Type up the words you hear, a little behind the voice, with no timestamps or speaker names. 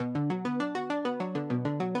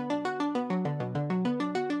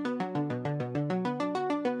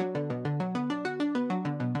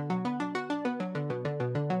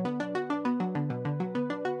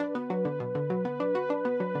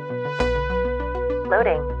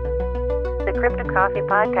Loading. The Crypto Coffee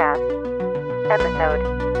Podcast. Episode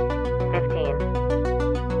 15.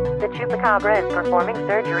 The Chupacabra is performing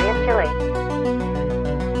surgery in Chile.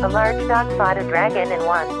 A large dog fought a dragon in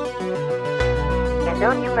one. And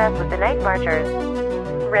don't you mess with the Night Marchers.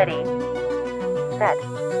 Ready. Set.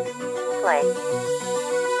 Play.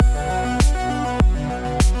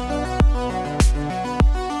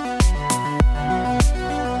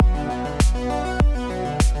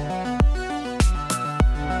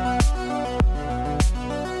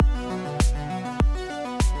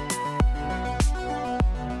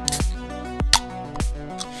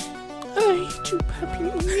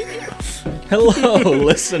 Hello,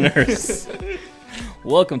 listeners.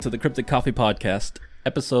 Welcome to the Cryptic Coffee Podcast,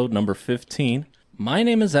 episode number 15. My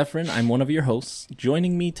name is Efren. I'm one of your hosts.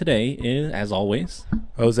 Joining me today is, as always,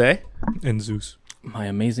 Jose and Zeus. my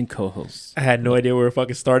amazing co-host. I had no idea where we're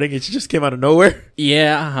fucking starting. It just came out of nowhere.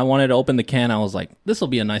 Yeah, I wanted to open the can. I was like, this will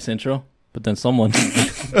be a nice intro. But then someone...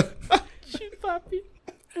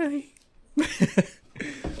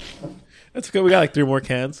 That's okay. We got like 3 more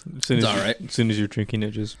cans. It's all right. As soon as you're drinking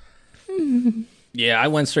it, just... Yeah, I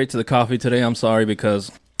went straight to the coffee today. I'm sorry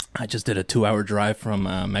because I just did a 2-hour drive from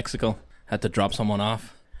Mexico. Had to drop someone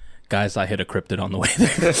off. Guys, I hit a cryptid on the way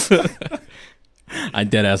there. I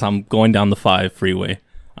did as I'm going down the 5 freeway.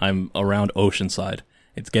 I'm around Oceanside.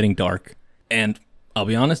 It's getting dark. And I'll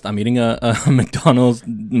be honest, I'm eating a McDonald's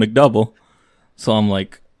McDouble. So I'm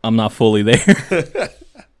like, I'm not fully there.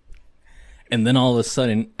 And then all of a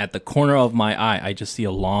sudden, at the corner of my eye, I just see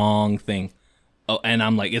a long thing. Oh, and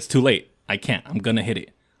I'm like, it's too late. I can't. I'm gonna hit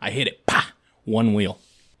it. I hit it. Pah! One wheel.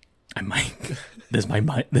 I might. This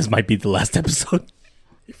might be the last episode.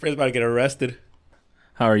 Your friend's about to get arrested.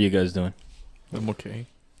 How are you guys doing? I'm okay.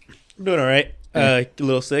 I'm doing all right. A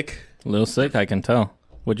little sick. A little sick, I can tell.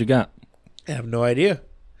 What you got? I have no idea.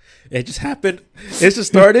 It just happened. It just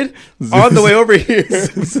started on the way over here.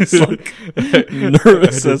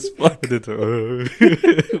 Nervous as fuck.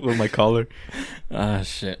 With my collar. Ah,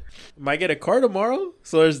 shit. Might get a car tomorrow,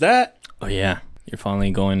 so there's that. Oh yeah, you're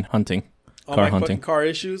finally going hunting. All Car my hunting. fucking car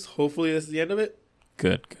issues. Hopefully this is the end of it.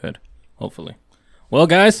 Good. Hopefully. Well,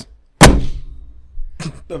 guys.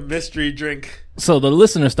 The mystery drink. So the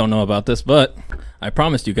listeners don't know about this, but I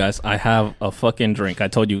promised you guys I have a fucking drink. I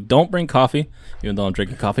told you don't bring coffee, even though I'm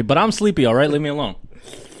drinking coffee. But I'm sleepy, all right? Leave me alone.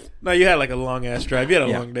 No, you had like a long ass drive. You had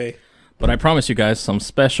a long day. But I promise you guys some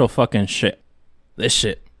special fucking shit. This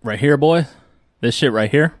shit right here, boy. This shit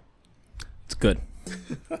right here. It's good.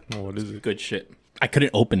 What is it? Good shit. I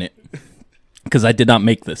couldn't open it because I did not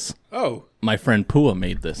make this. Oh, My friend Pua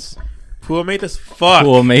made this. Pua made this. Fuck.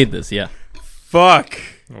 Pua made this, yeah. Fuck.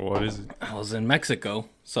 What is it? I was in Mexico,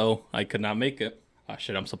 so I could not make it. Ah,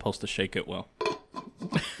 shit, I'm supposed to shake it well.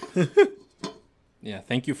 Yeah,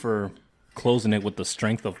 thank you for closing it with the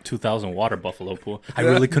strength of 2,000 water buffalo pool. I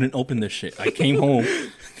really couldn't open this shit. I came home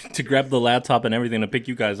to grab the laptop and everything to pick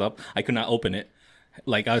you guys up. I could not open it.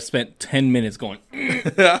 Like, I spent 10 minutes going,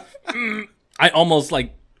 I almost,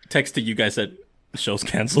 like, texted you guys that show's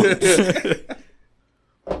canceled.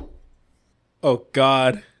 Oh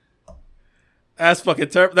God. That's fucking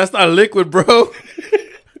terrible. That's not liquid, bro.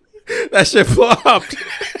 That shit plopped.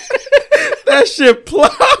 That shit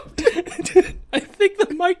plopped. I think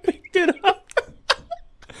the mic picked it up.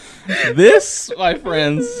 This, my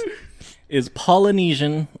friends, is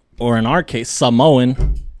Polynesian, or in our case,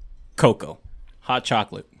 Samoan, cocoa. Hot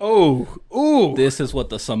chocolate. Oh, ooh. This is what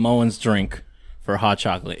the Samoans drink for hot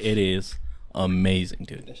chocolate. It is amazing,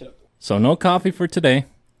 dude. So no coffee for today.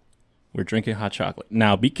 We're drinking hot chocolate.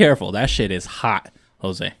 Now, be careful. That shit is hot,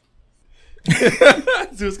 Jose.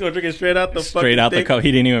 Zeus gonna drink it straight out the Straight out the cup.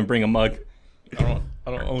 He didn't even bring a mug. I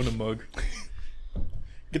don't own a mug.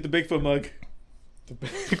 Get the Bigfoot mug.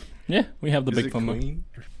 Yeah, we have the Is big it fun mug. clean?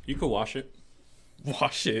 You could wash it.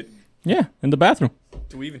 Wash it. Yeah, in the bathroom.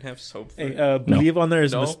 Do we even have soap for Hey, it? believe on there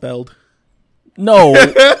is No. misspelled. No.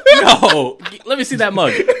 No. Let me see that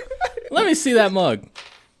mug. Let me see that mug.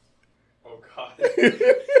 Oh, God.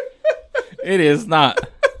 It is not.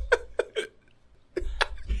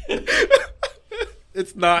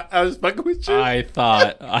 It's not. I was fucking with you. I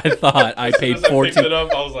thought I paid As I picked it 14.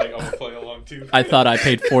 up, I was like, I'm going to play along, too. I thought I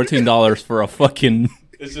paid $14 for a fucking.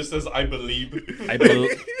 It just says, I believe. I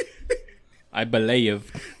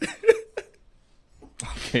believe.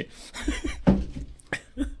 Okay. I'll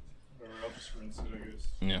just rinse it, I guess.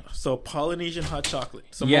 Yeah. So Polynesian hot chocolate.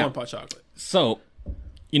 Samoan Yeah. hot chocolate. So,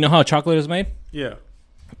 you know how chocolate is made? Yeah.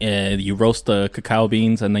 You roast the cacao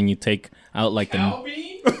beans and then you take out like Cow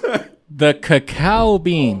beans? the cacao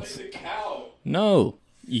beans. It's a cow. No,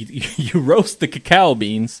 you roast the cacao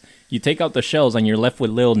beans, you take out the shells, and you're left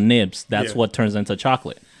with little nibs. That's what turns into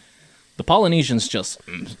chocolate. The Polynesians just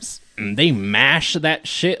they mash that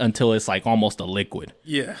shit until it's like almost a liquid.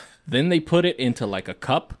 Yeah. Then they put it into like a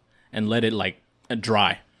cup and let it like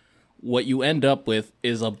dry. What you end up with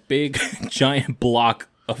is a big giant block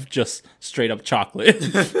of just straight up chocolate.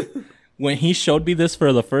 When he showed me this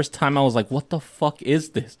for the first time, I was like, what the fuck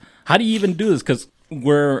is this? How do you even do this? Because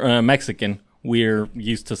we're Mexican. We're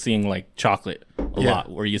used to seeing like chocolate a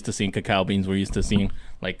lot. We're used to seeing cacao beans. We're used to seeing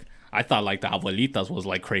like, I thought like the abuelitas was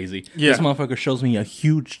like crazy. Yeah. This motherfucker shows me a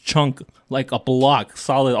huge chunk, like a block,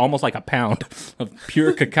 solid, almost like a pound of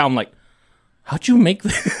pure cacao. I'm like, how'd you make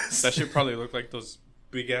this? That should probably look like those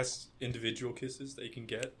big ass individual kisses that you can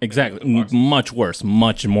get. Exactly. Much worse,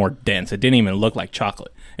 much more dense. It didn't even look like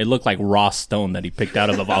chocolate. It looked like raw stone that he picked out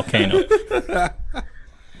of the volcano.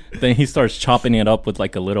 Then he starts chopping it up with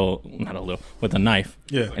like with a knife.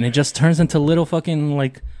 Yeah. And it just turns into little fucking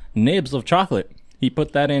like nibs of chocolate. He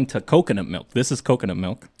put that into coconut milk. This is coconut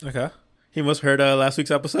milk. Okay. He must have heard last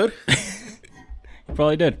week's episode. He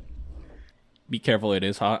probably did. Be careful, it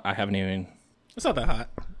is hot. I haven't even... It's not that hot.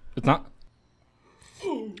 It's not?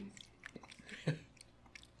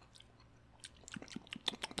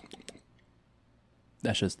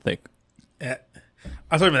 That's just thick. Yeah.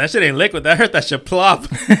 I was like, man, that shit ain't liquid. That hurt that shit plop.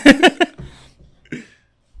 I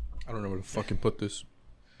don't know where to fucking put this.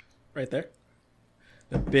 Right there.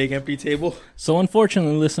 The big empty table. So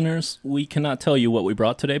unfortunately, listeners, we cannot tell you what we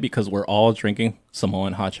brought today because we're all drinking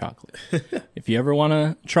Samoan hot chocolate. If you ever want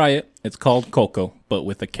to try it, it's called Cocoa, but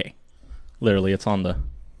with a K. Literally, it's on the...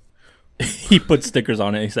 He put stickers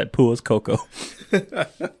on it. He said, Pua's Cocoa.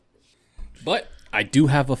 But I do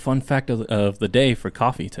have a fun fact of the day for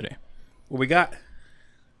coffee today. What we got?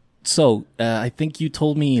 So, I think you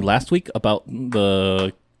told me last week about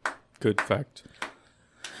the... Good fact.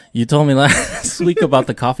 You told me last week about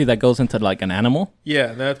the coffee that goes into like an animal. Yeah,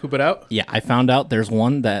 they have to poop it out? Yeah, I found out there's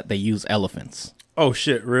one that they use elephants. Oh,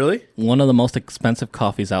 shit, really? One of the most expensive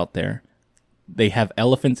coffees out there. They have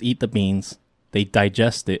elephants eat the beans, they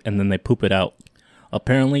digest it, and then they poop it out.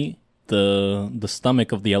 Apparently, the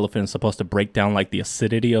stomach of the elephant is supposed to break down like the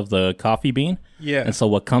acidity of the coffee bean. Yeah. And so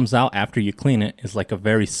what comes out after you clean it is like a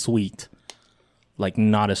very sweet, like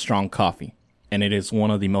not as strong coffee. And it is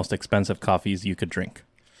one of the most expensive coffees you could drink.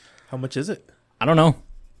 How much is it? I don't know,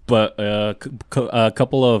 but a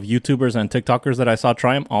couple of YouTubers and TikTokers that I saw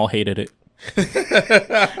try them all hated it.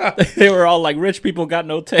 They were all like, rich people got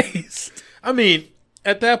no taste. I mean,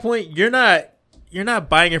 at that point, you're not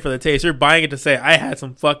buying it for the taste. You're buying it to say, I had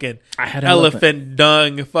some fucking elephant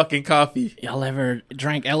dung fucking coffee. Y'all ever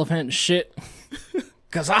drank elephant shit?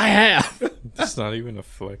 Because I have. It's not even a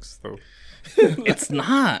flex, though. It's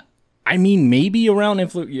not. I mean, maybe around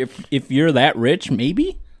if you're that rich,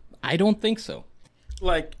 maybe. I don't think so.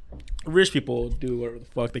 Like, rich people do whatever the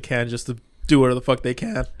fuck they can just to do whatever the fuck they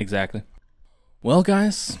can. Exactly. Well,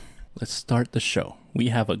 guys, let's start the show. We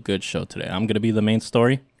have a good show today. I'm going to be the main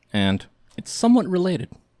story, and it's somewhat related.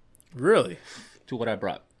 Really? To what I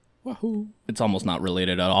brought. Wahoo. It's almost not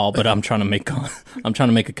related at all, but I'm trying to make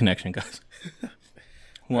a connection, guys.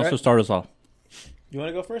 Who wants to start us off? You want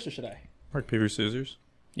to go first or should I? Rock, paper, scissors.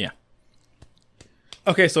 Yeah.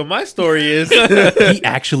 Okay, so my story is... He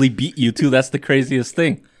actually beat you, too. That's the craziest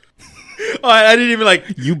thing. Oh, I didn't even like...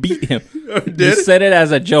 You beat him. Did? You said it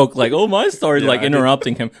as a joke, like, oh, my story, Yeah, like I did.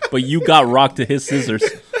 interrupting him. But you got rocked to his scissors.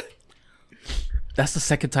 That's the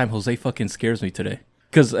second time Jose fucking scares me today.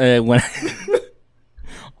 Because when...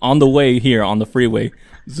 on the way here, on the freeway,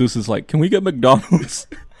 Zeus is like, can we get McDonald's?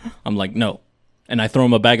 I'm like, no. And I throw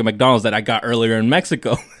him a bag of McDonald's that I got earlier in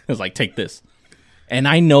Mexico. I was like, take this. And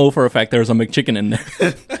I know for a fact there's a McChicken in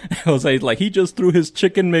there. Jose's like, he just threw his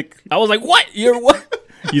chicken Mc... I was like, what? You're what?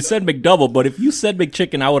 You said McDouble, but if you said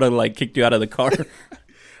McChicken, I would have like kicked you out of the car.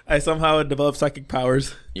 I somehow developed psychic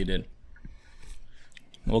powers. You did.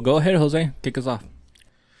 Well, go ahead, Jose. Kick us off.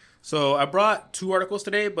 So I brought two articles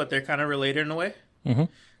today, but they're kind of related in a way. Mm-hmm.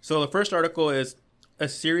 So the first article is a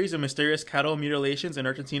series of mysterious cattle mutilations in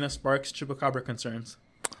Argentina sparks chupacabra concerns.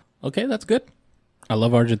 Okay, that's good. I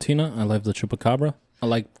love Argentina. I love the chupacabra. I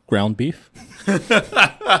like ground beef.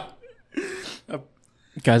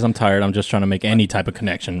 Guys, I'm tired. I'm just trying to make any type of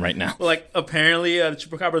connection right now. Well, like apparently the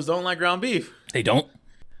chupacabras don't like ground beef. They don't?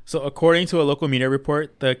 So according to a local media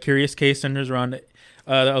report, the curious case centers around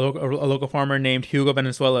a local farmer named Hugo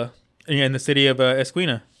Venezuela in the city of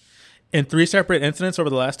Esquina. In 3 separate incidents over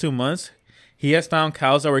the last 2 months, he has found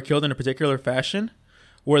cows that were killed in a particular fashion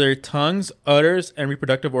where their tongues, udders, and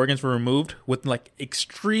reproductive organs were removed with like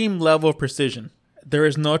extreme level of precision. There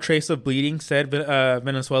is no trace of bleeding, said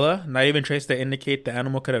Venezuela. Not even trace to indicate the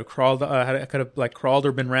animal could have crawled, crawled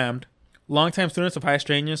or been rammed. Longtime students of high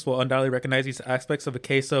strangeness will undoubtedly recognize these aspects of a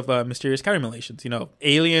case of mysterious cow mutilations. You know,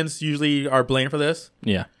 aliens usually are blamed for this.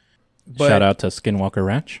 Yeah. But Shout out to Skinwalker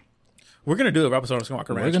Ranch. we're gonna do an episode on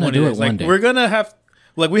Skinwalker Ranch. We're gonna do it one day. We're gonna have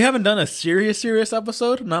we haven't done a serious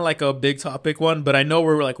episode, not like a big topic one, but I know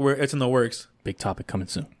we're it's in the works. Big topic coming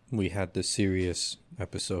soon. We had the serious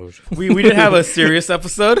episode. We did have a serious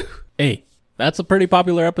episode. Hey, that's a pretty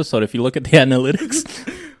popular episode if you look at the analytics.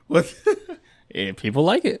 What? Yeah, people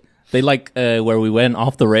like it. They like where we went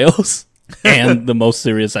off the rails and the most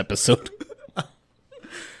serious episode.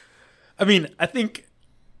 I mean,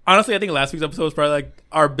 honestly, I think last week's episode was probably like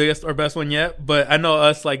our best one yet. But I know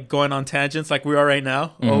us like going on tangents like we are right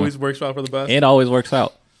now always works out for the best. It always works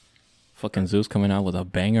out. Fucking Zeus coming out with a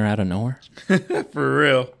banger out of nowhere. For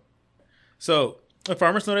real. So the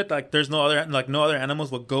farmers noted that there's no other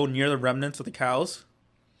animals will go near the remnants of the cows,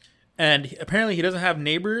 and apparently he doesn't have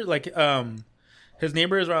neighbor his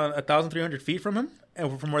neighbor is around 1,300 feet from him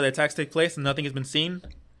and from where the attacks take place, and nothing has been seen.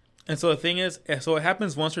 And so the thing is, so it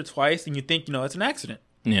happens once or twice, and you think it's an accident.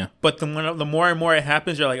 Yeah. But the more and more it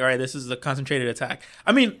happens, you're like, all right, this is a concentrated attack.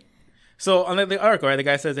 I mean, so on the article, right, the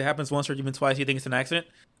guy says it happens once or even twice. You think it's an accident?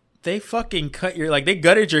 They fucking they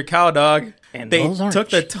gutted your cow, dog. And they those aren't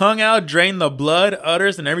took the tongue out, drained the blood,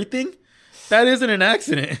 udders, and everything. That isn't an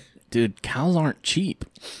accident. Dude, cows aren't cheap.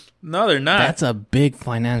 No, they're not. That's a big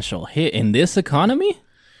financial hit in this economy.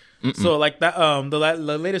 So like that,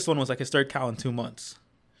 the latest one was like his third cow in 2 months,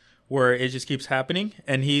 where it just keeps happening,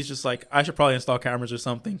 and he's just like, I should probably install cameras or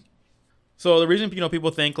something. So the reason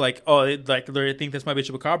people think like, they think this might be a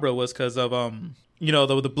chupacabra was because of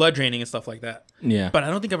the blood draining and stuff like that. Yeah. But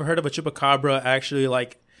I don't think I've heard of a chupacabra actually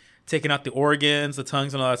like taking out the organs, the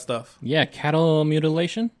tongues, and all that stuff. Yeah, cattle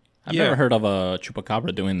mutilation. I've never heard of a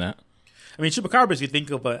chupacabra doing that. I mean, chupacabras, you think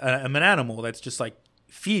of an animal that's just like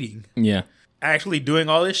feeding. Yeah. Actually doing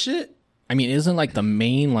all this shit? I mean, isn't like the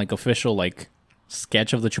main like official like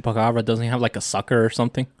sketch of the chupacabra, doesn't he have like a sucker or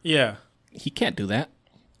something? Yeah. He can't do that.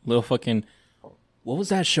 Little fucking, what was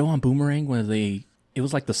that show on Boomerang where it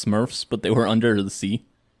was like the Smurfs, but they were under the sea?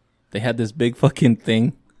 They had this big fucking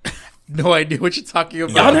thing. No idea what you're talking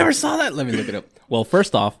about. Y'all never saw that? Let me look it up. Well,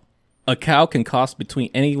 first off, a cow can cost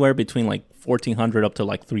anywhere between like $1,400 up to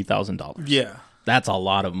like $3,000. Yeah. That's a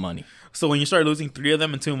lot of money. So when you start losing 3 of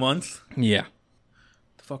them in 2 months? Yeah.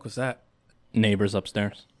 The fuck was that? Neighbors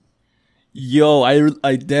upstairs. Yo,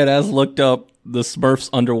 I dead ass looked up the Smurfs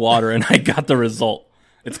underwater and I got the result.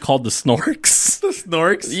 It's called the Snorks. The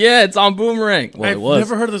Snorks? Yeah, it's on Boomerang. Well, I've it was.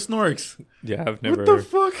 never heard of the Snorks. Yeah, I've never. What the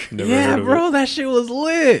fuck? Never Yeah, heard of bro, it. that shit was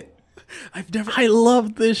lit. I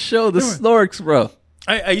love this show, the Snorks, bro.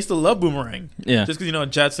 I used to love Boomerang. Yeah. Just because,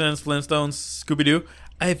 Jetsons, Flintstones, Scooby-Doo.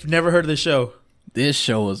 I've never heard of this show. This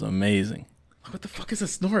show was amazing. What the fuck is a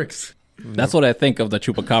Snorks? That's what I think of the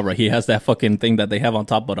chupacabra. He has that fucking thing that they have on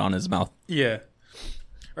top but on his mouth. Yeah.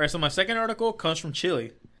 All right, so my second article comes from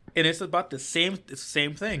Chile. And it's about the same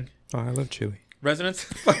thing. Oh, I love chili. Residents...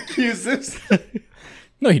 Fuck you, Zeus.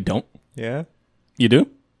 No, you don't. Yeah. You do?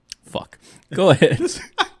 Fuck. Go ahead.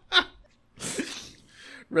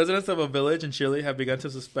 Residents of a village in Chile have begun to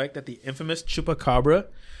suspect that the infamous chupacabra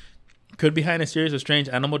could be behind a series of strange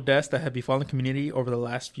animal deaths that have befallen the community over the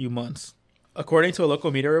last few months. According to a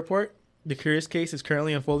local media report, the curious case is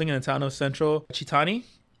currently unfolding in the town of Central Chitani,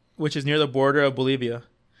 which is near the border of Bolivia.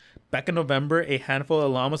 Back in November, a handful of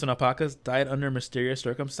llamas and alpacas died under mysterious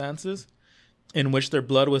circumstances in which their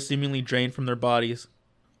blood was seemingly drained from their bodies.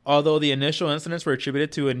 Although the initial incidents were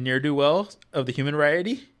attributed to a ne'er-do-well of the human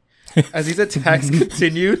variety, as these attacks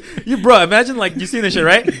continued. Bro, imagine you seen this shit,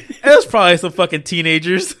 right? It was probably some fucking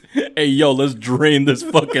teenagers. Hey, yo, let's drain this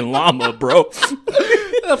fucking llama, bro.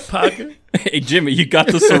 Alpaca. Hey, Jimmy, you got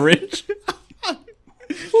the syringe?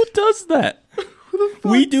 Who does that?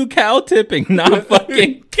 We do cow tipping, not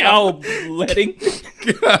fucking cow letting.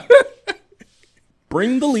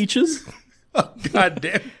 Bring the leeches. Oh, God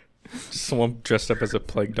damn. Someone dressed up as a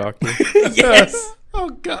plague doctor. Yes. Oh,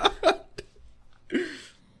 God.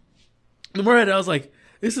 The more I was like,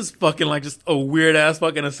 this is fucking just a weird ass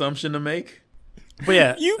fucking assumption to make. But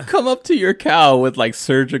yeah. You come up to your cow with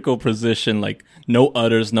surgical precision, no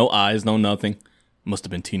udders, no eyes, no nothing. Must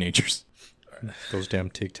have been teenagers. Those damn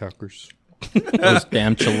TikTokers. Those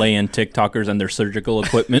damn Chilean TikTokers and their surgical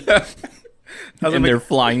equipment. And their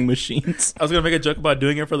flying machines. I was going to make a joke about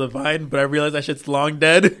doing it for the Vine, but I realized that shit's long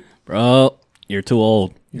dead. Bro, you're too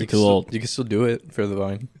old. You're too old. You can still do it for the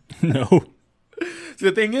Vine. No. See,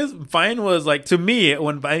 the thing is, Vine was like, to me,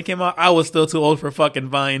 when Vine came out, I was still too old for fucking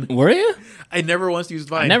Vine. Were you? I never once used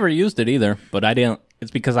Vine. I never used it either, but I didn't. It's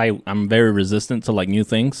because I'm very resistant to like new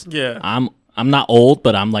things. Yeah. I'm not old,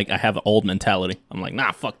 but I'm like I have an old mentality. I'm like,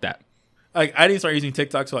 nah, fuck that. Like, I didn't start using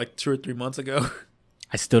TikTok till like 2 or 3 months ago.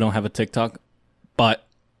 I still don't have a TikTok, but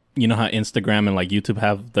you know how Instagram and like YouTube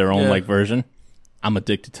have their own Yeah. like version? I'm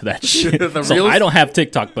addicted to that shit. The So Reels? I don't have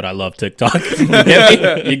TikTok, but I love TikTok. You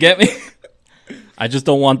get me? You get me? I just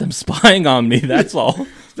don't want them spying on me. That's all.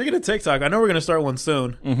 Speaking of TikTok, I know we're going to start one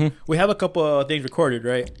soon. Mm-hmm. We have a couple of things recorded,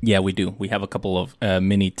 right? Yeah, we do. We have a couple of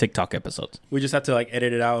mini TikTok episodes. We just have to like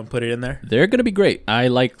edit it out and put it in there. They're going to be great. I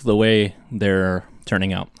like the way they're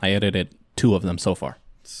turning out. I edited 2 of them so far.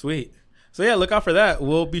 Sweet. So yeah, look out for that.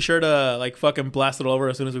 We'll be sure to like fucking blast it over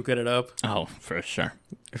as soon as we get it up. Oh, for sure.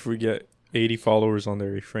 If we get 80 followers on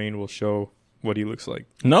there, Efrain will show what he looks like.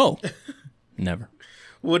 No. Never.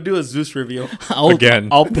 We'll do a Zeus reveal. Again.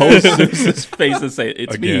 I'll post Zeus's face and say,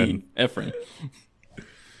 it's Again. me, Efren.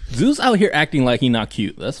 Zeus out here acting like he not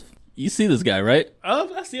cute. You see this guy, right?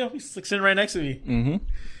 Oh, I see him. He's like, sitting right next to me. Mm-hmm.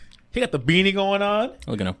 He got the beanie going on,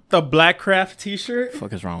 Look at him. the Black Craft t-shirt. What the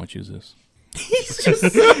fuck is wrong with you, Zeus? He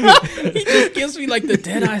just gives me like the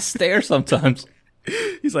dead eye stare sometimes.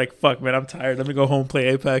 He's like, fuck, man, I'm tired. Let me go home and play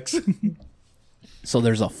Apex. So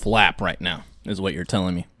there's a flap right now, is what you're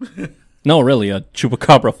telling me. No, really, a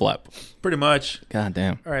chupacabra flap. Pretty much. God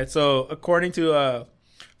damn. All right, so according to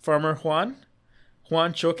Farmer Juan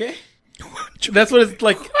Choque, that's what it's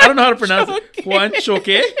like. I don't know how to pronounce it. Juan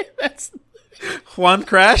Choque. That's Juan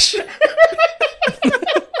Crash.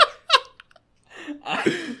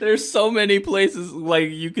 There's so many places like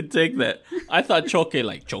you could take that. I thought choque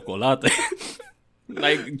like chocolate.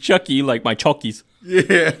 Like Chucky, like my Chockies.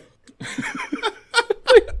 Yeah.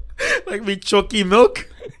 Like me Chocky milk.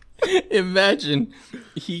 Imagine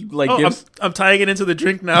he like Oh, gives. I'm tying it into the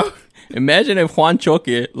drink now. Imagine if Juan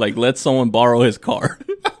Choque like lets someone borrow his car,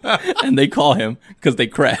 and they call him because they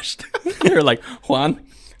crashed. They're like Juan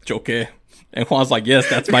Choque, and Juan's like, "Yes,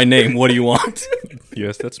 that's my name. What do you want?"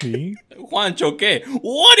 Yes, that's me. Juan Choque,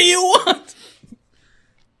 what do you want?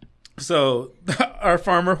 So our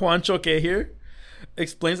farmer Juan Choque here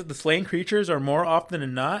explains that the slain creatures are more often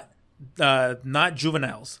than not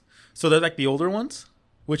juveniles. So they're like the older ones,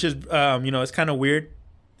 which is it's kind of weird.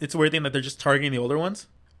 It's a weird thing that they're just targeting the older ones.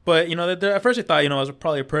 But at first they thought it was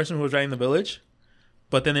probably a person who was running the village,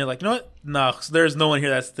 but then they're like, you know what? No, there's no one here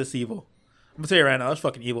that's this evil. I'm gonna tell you right now, that's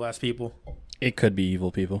fucking evil ass people. It could be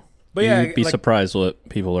evil people. But yeah, You'd be like- surprised what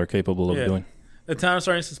people are capable of Yeah. doing. The town is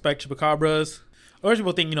starting to suspect chupacabras. Or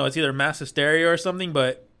people think it's either mass hysteria or something.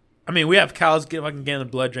 But I mean, we have cows getting their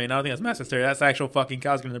blood drained. I don't think that's mass hysteria. That's actual fucking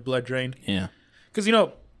cows getting their blood drained. Yeah. Because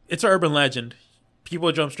it's an urban legend.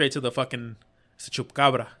 People jump straight to the fucking it's a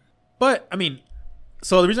chupacabra. But I mean,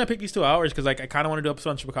 so the reason I picked these 2 hours because like I kind of want to do an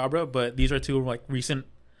episode on chupacabra, but these are 2 like recent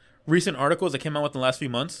articles that came out within the last few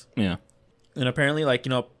months. Yeah. And apparently, like,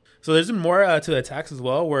 so there's been more to the attacks as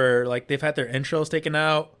well, where like they've had their entrails taken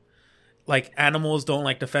out. Like animals don't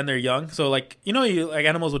like defend their young. So like you like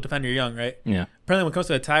animals will defend your young, right? Yeah. Apparently, when it comes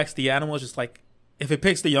to attacks, the animals just like if it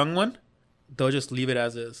picks the young one, they'll just leave it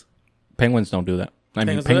as is. Penguins don't do that. I mean,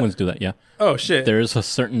 Penguins do penguins do that. Yeah. Oh shit! There is a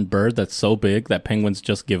certain bird that's so big that penguins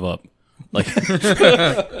just give up. Like,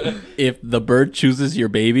 if the bird chooses your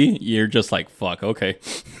baby, you're just like, fuck, okay.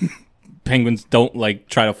 Penguins don't like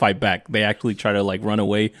try to fight back. They actually try to like run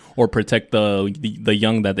away or protect the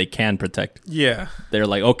young that they can protect. Yeah, They're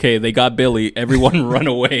like, okay, they got Billy. Everyone run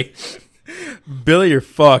away. Billy, you're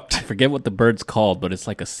fucked. I forget what the bird's called, but it's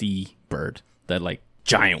like a sea bird that like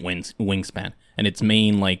giant wingspan, and its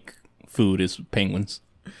main like food is penguins.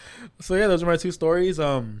 So yeah, those are my 2 stories.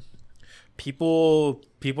 People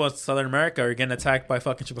in Southern America are getting attacked by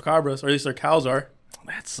fucking chupacabras, or at least their cows are.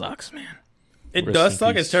 That sucks, man. It Rest does in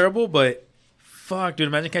suck. peace. It's terrible, but fuck, dude,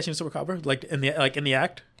 imagine catching a chupacabra like in the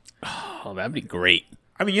act. Oh, that'd be great.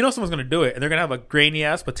 I mean, someone's gonna do it, and they're gonna have a grainy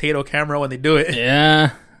ass potato camera when they do it.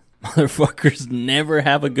 Yeah, motherfuckers never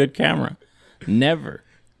have a good camera. Never.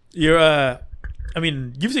 You're I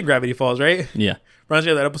mean, you've seen Gravity Falls, right? Yeah. Reminds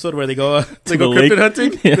me of that episode where they go the cryptid lake?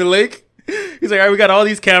 hunting, Yeah. the lake. He's like, all right, we got all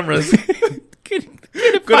these cameras. Couldn't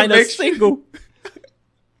find a make- single.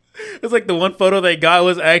 It's like the one photo they got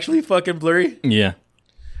was actually fucking blurry. Yeah.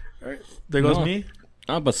 There goes No. me.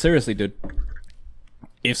 But seriously, dude,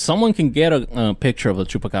 if someone can get a picture of a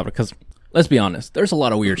chupacabra, because let's be honest, there's a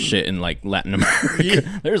lot of weird shit in like Latin America.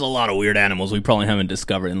 Yeah. There's a lot of weird animals we probably haven't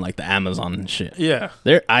discovered in like the Amazon and shit. Yeah.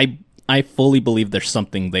 I fully believe there's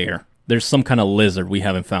something there. There's some kind of lizard we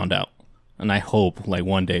haven't found out, and I hope like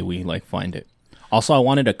one day we like find it. Also, I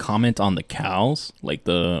wanted to comment on the cows, like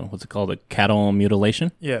what's it called, the cattle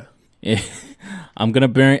mutilation. Yeah. I'm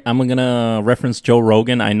gonna reference Joe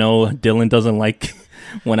Rogan. I know Dylan doesn't like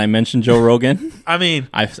when I mention Joe Rogan. I mean,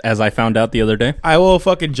 as I found out the other day. I will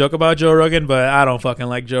fucking joke about Joe Rogan, but I don't fucking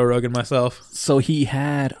like Joe Rogan myself. So he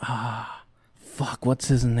had what's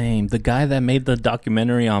his name? The guy that made the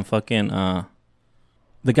documentary on fucking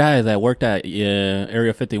the guy that worked at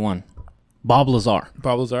Area 51, Bob Lazar.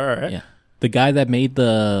 Bob Lazar, right? Yeah. The guy that made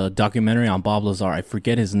the documentary on Bob Lazar, I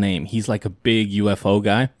forget his name. He's like a big UFO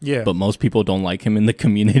guy. Yeah. But most people don't like him in the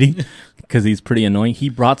community because he's pretty annoying. He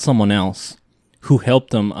brought someone else who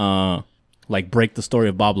helped him like break the story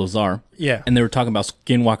of Bob Lazar. Yeah. And they were talking about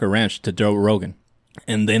Skinwalker Ranch to Joe Rogan.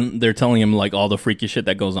 And then they're telling him like all the freaky shit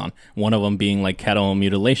that goes on. One of them being like cattle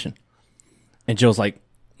mutilation. And Joe's like,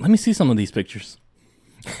 let me see some of these pictures.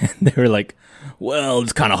 And they were like, well,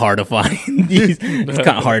 it's kind of hard to find. It's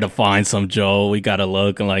kind of hard to find some Joe. We got to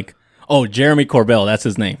look. And like, oh, Jeremy Corbell. That's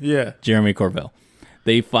his name. Yeah. Jeremy Corbell.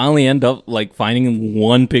 They finally end up like finding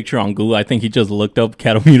one picture on Google. I think he just looked up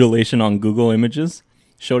cattle mutilation on Google Images,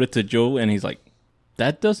 showed it to Joe, and he's like,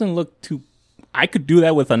 that doesn't look too... I could do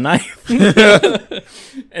that with a knife.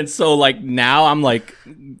 And so like now I'm like,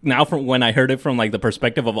 now from when I heard it from like the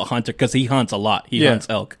perspective of a hunter, because he hunts a lot. He hunts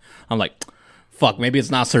elk. I'm like, fuck, maybe it's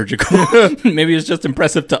not surgical. Maybe it's just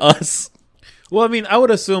impressive to us. Well, I mean, I would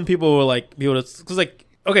assume people will like be able to... Because like,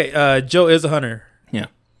 okay, Joe is a hunter. Yeah.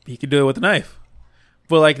 He could do it with a knife.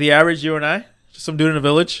 But like the average you and I, just some dude in a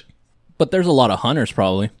village. But there's a lot of hunters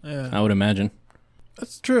probably. Yeah. I would imagine.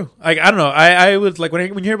 That's true. Like, I don't know. I was like, when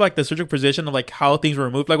you hear like the surgical precision of like how things were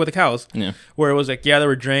removed, like with the cows, Yeah. where it was like, yeah, they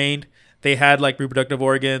were drained. They had like reproductive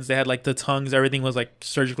organs. They had like the tongues. Everything was like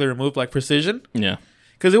surgically removed, like precision. Yeah.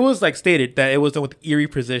 Because it was like stated that it was done with eerie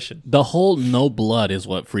precision. The whole no blood is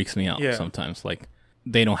what freaks me out Yeah. sometimes. Like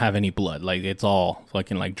they don't have any blood. Like it's all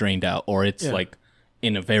fucking like drained out, or it's like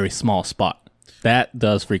in a very small spot. That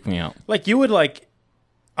does freak me out. Like you would like,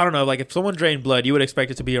 I don't know, like if someone drained blood, you would expect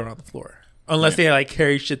it to be around the floor. Unless they like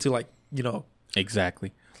carry shit to like, you know,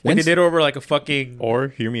 Exactly. like they did over like a fucking... Or,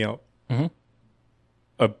 hear me out,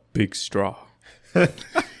 a big straw. All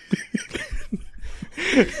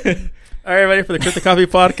right, ready for the Cryptic Coffee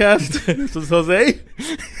podcast? This is Jose.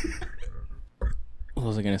 What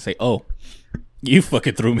was I gonna say? Oh, you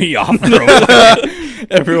fucking threw me off, bro.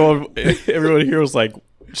 Everyone here was like,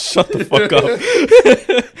 shut the fuck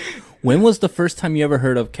up. When was the first time you ever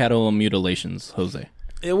heard of cattle mutilations, Jose?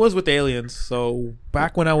 It was with aliens, so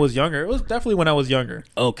back when I was younger. It was definitely when I was younger.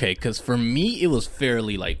 Okay, because for me, it was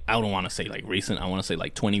fairly like, I don't want to say like recent. I want to say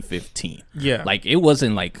like 2015. Yeah. Like it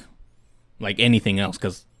wasn't like anything else,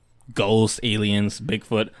 because ghosts, aliens,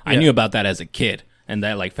 Bigfoot, I knew about that as a kid, and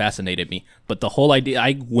that like fascinated me. But the whole idea,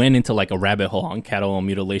 I went into like a rabbit hole on cattle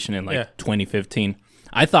mutilation in like 2015.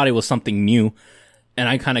 I thought it was something new, and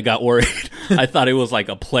I kind of got worried. I thought it was like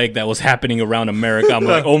a plague that was happening around America. I'm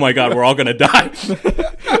like, oh my God, we're all going to die.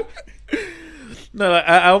 No,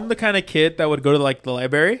 I'm the kind of kid that would go to like the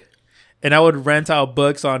library, and I would rent out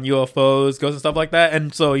books on UFOs, ghosts, and stuff like that.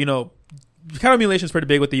 And so, you know, cattle mutilation is pretty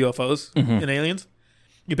big with the UFOs and aliens.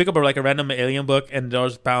 You pick up like a random alien book, and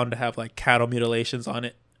there's bound to have like cattle mutilations on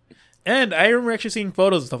it. And I remember actually seeing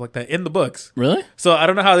photos and stuff like that in the books. Really? So I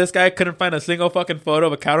don't know how this guy couldn't find a single fucking photo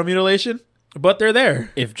of a cattle mutilation, but they're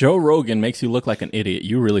there. If Joe Rogan makes you look like an idiot,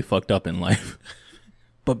 you really fucked up in life.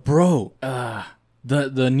 But bro,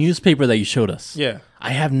 the newspaper that you showed us. Yeah.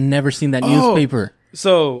 I have never seen that newspaper.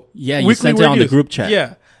 So Yeah, you Weekly sent it Weird on the News. group chat.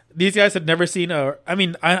 Yeah. These guys had never seen I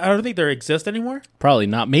mean, I don't think they exist anymore. Probably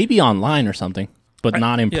not. Maybe online or something, but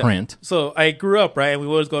not in Yeah. print. So I grew up, right? And we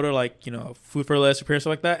would always go to like, you know, Food for Less or stuff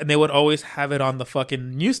like that. And they would always have it on the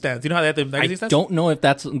fucking newsstands. You know how they have the I magazine stands? don't know if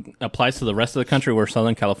that applies to the rest of the country. We're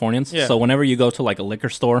Southern Californians. Yeah. So whenever you go to like a liquor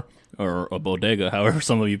store or a bodega, however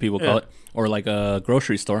some of you people call it, or like a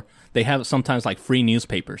grocery store, they have sometimes like free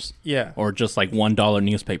newspapers. Yeah. Or just like $1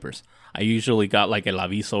 newspapers. I usually got like El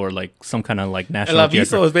Aviso or like some kind of like El National Aviso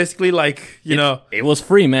Geographic. is basically like, you know. It was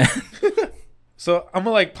free, man. So I'm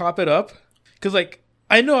gonna like pop it up. Cause like,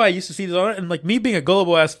 I know I used to see this on it. And like me being a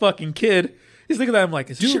gullible ass fucking kid, he's looking at that. I'm like,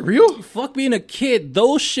 is this shit real? Fuck being a kid.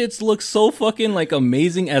 Those shits look so fucking like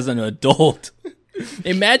amazing as an adult.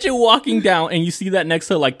 Imagine walking down and you see that next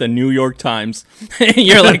to like the New York Times, and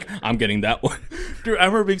you're like, I'm getting that one. Dude, I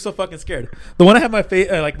remember being so fucking scared. The one I have my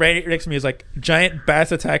face like right next to me is like giant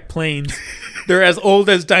bats attack planes. They're as old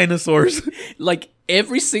as dinosaurs. Like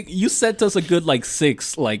you sent us a good like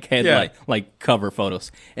 6 like headlight like cover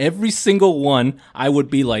photos. Every single one, I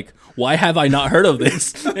would be like, why have I not heard of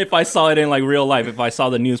this? If I saw it in like real life, if I saw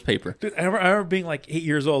the newspaper. Dude, I remember being like 8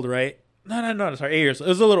 years old, right? No, sorry, 8 years. It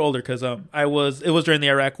was a little older because it was during the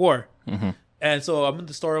Iraq War, Mhm. and so I'm in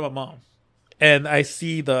the store with my mom, and I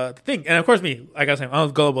see the thing, and of course me, like I was saying, I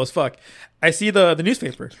was gullible as fuck. I see the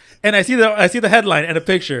newspaper, and I see the headline and a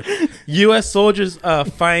picture: U.S. soldiers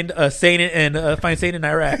find Satan in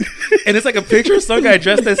Iraq, and it's like a picture of some guy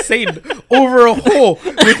dressed as Satan over a hole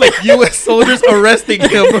with like U.S. soldiers arresting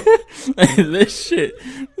him. This shit.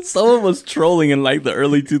 Someone was trolling in like the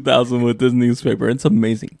early 2000s with this newspaper. It's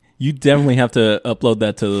amazing. You definitely have to upload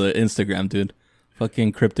that to the Instagram, dude.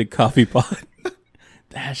 Fucking Cryptic Coffee Pod.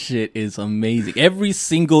 That shit is amazing. Every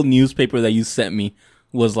single newspaper that you sent me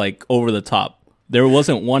was like over the top. There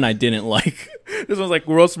wasn't one I didn't like. This one's like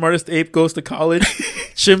world's smartest ape goes to college.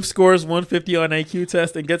 Chimp scores 150 on IQ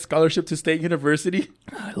test and gets scholarship to state university.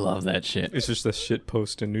 I love that shit. It's just a shit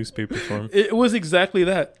post in newspaper form. It was exactly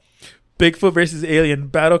that. Bigfoot versus alien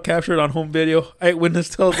battle captured on home video. Eyewitness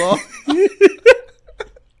tells all.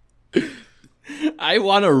 I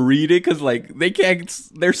want to read it because like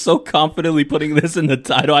they're so confidently putting this in the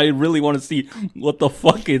title. I really want to see what the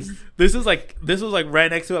fuck is. This was like right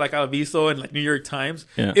next to it, like Alviso and like New York Times.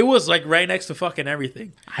 Yeah. It was like right next to fucking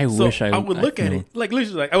everything. I wish I would look at it. Like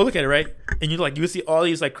literally, like I would look at it, right? And you would see all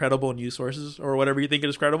these like credible news sources or whatever you think it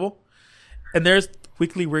is credible. And there's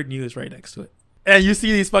Weekly Weird News right next to it. And you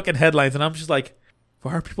see these fucking headlines, and I'm just like,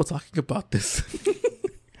 why are people talking about this?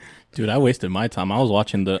 Dude, I wasted my time. I was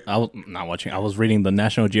reading the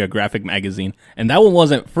National Geographic magazine, and that one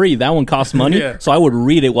wasn't free. That one cost money. Yeah. So I would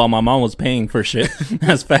read it while my mom was paying for shit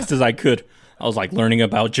as fast as I could. I was like learning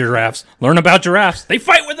about giraffes. Learn about giraffes. They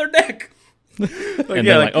fight with their neck. And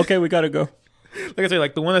then like, okay, we gotta go. Like I say,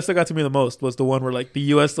 like the one that stuck out to me the most was the one where like the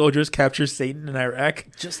U.S. soldiers capture Satan in Iraq.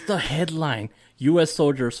 Just the headline: U.S.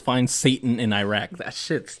 soldiers find Satan in Iraq. That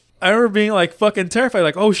shit's. I remember being like fucking terrified,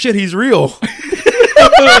 like, oh shit, he's real.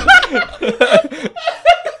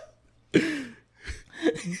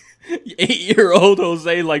 8-year-old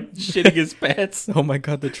Jose like shitting his pants. Oh my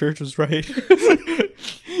god, the church was right.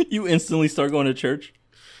 You instantly start going to church.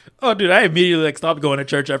 Oh, dude, I immediately like stopped going to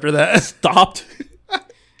church after that. Stopped.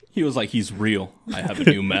 He was like, he's real. I have a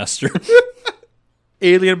new master.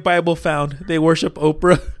 Alien Bible found. They worship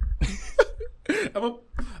Oprah.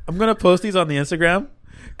 I'm gonna post these on the Instagram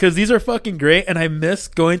because these are fucking great, and I miss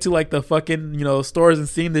going to like the fucking stores and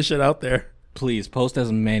seeing this shit out there. Please post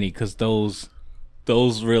as many because those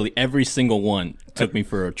really every single one took me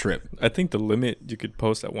for a trip. I think the limit you could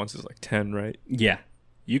post at once is like 10, right? Yeah,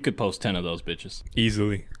 you could post 10 of those bitches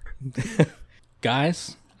Easily.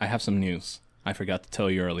 Guys, I have some news I forgot to tell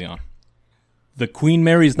you early on. The Queen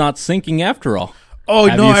Mary's not sinking after all. Oh,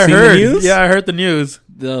 Have no, you I seen the heard. news? Yeah, I heard the news.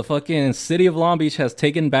 The fucking city of Long Beach has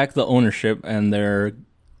taken back the ownership and they're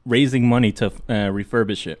raising money to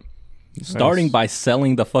refurbish it. Starting by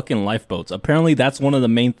selling the fucking lifeboats. Apparently, that's one of the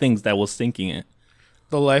main things that was sinking it.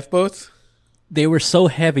 The lifeboats? They were so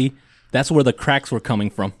heavy, that's where the cracks were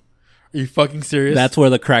coming from. Are you fucking serious? That's where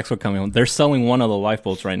the cracks were coming from. They're selling one of the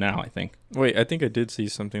lifeboats right now, I think. Wait, I think I did see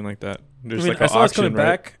something like that. There's like I an saw it's auction, coming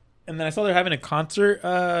right? back, and then I saw they're having a concert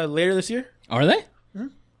later this year. Are they? I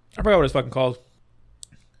forgot what it's fucking called.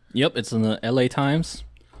 Yep, it's in the LA Times.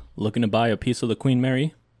 Looking to buy a piece of the Queen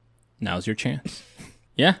Mary? Now's your chance.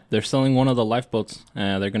 Yeah, they're selling one of the lifeboats.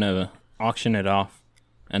 They're going to auction it off.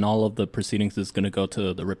 And all of the proceedings is going to go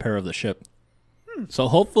to the repair of the ship. So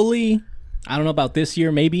hopefully, I don't know about this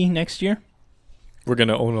year, maybe next year. We're going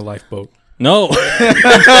to own a lifeboat. No.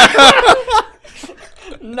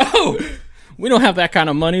 No. We don't have that kind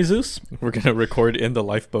of money, Zeus. We're going to record in the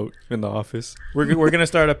lifeboat in the office. We're gonna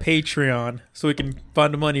start a Patreon so we can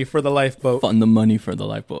fund money for the lifeboat. Fund the money for the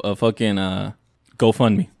lifeboat. Fucking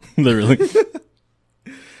GoFundMe. Literally.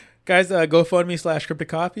 Guys, GoFundMe /Cryptic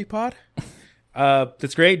Coffee Pod.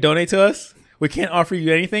 That's great. Donate to us. We can't offer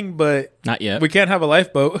you anything, but Not yet. we can't have a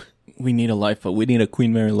lifeboat. We need a lifeboat. We need a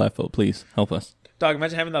Queen Mary lifeboat. Please help us. Dog,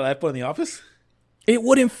 imagine having that lifeboat in the office. It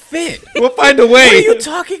wouldn't fit. We'll find a way. What are you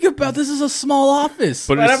talking about? This is a small office.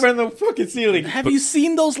 But Right it's- up in the fucking ceiling. Have you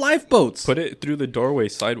seen those lifeboats? put it through the doorway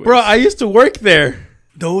sideways. Bro, I used to work there.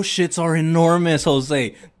 Those shits are enormous,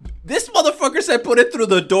 Jose. This motherfucker said put it through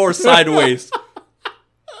the door sideways.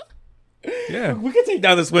 Yeah. We can take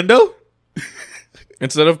down this window.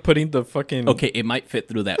 Instead of putting the fucking... Okay, it might fit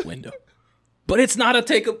through that window. But it's not a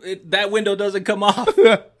that window doesn't come off.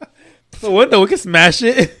 The window, we can smash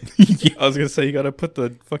it. I was going to say, you got to put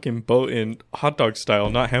the fucking boat in hot dog style,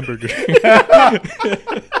 not hamburger.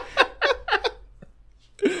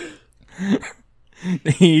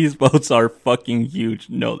 These boats are fucking huge.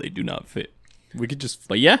 No, they do not fit. We could just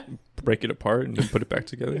But yeah, break it apart and then put it back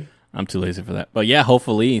together. I'm too lazy for that. But yeah,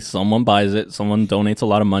 hopefully someone buys it, someone donates a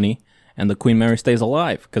lot of money, and the Queen Mary stays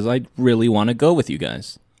alive, because I really want to go with you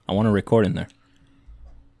guys. I want to record in there.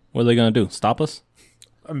 What are they going to do? Stop us?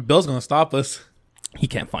 I mean, Bill's gonna stop us. He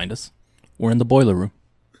can't find us. We're in the boiler room.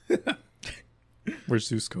 Where's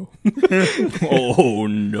Zeus go? Oh,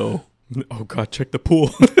 no. Oh, God, check the pool.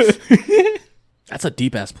 That's a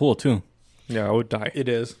deep-ass pool, too. Yeah, I would die. It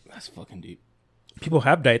is. That's fucking deep. People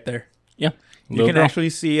have died there. Yeah. You can actually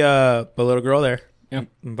see a little girl there. Yeah.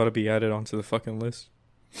 I'm about to be added onto the fucking list.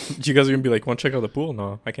 You guys are going to be like, want to check out the pool?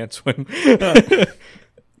 No, I can't swim.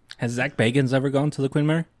 Has Zach Bagans ever gone to the Queen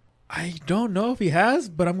Mary? I don't know if he has,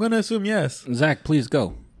 but I'm gonna assume yes. Zach, please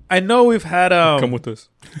go. I know we've had Come with us.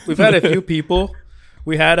 we've had a few people.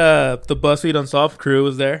 We had the BuzzFeed Unsolved crew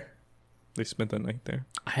was there. They spent the night there.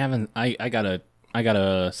 I haven't. I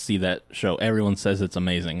gotta see that show. Everyone says it's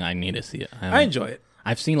amazing. I need to see it. I enjoy it.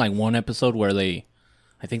 I've seen like one episode where I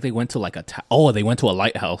think they went to like they went to a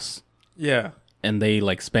lighthouse Yeah. and they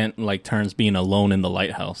like spent like turns being alone in the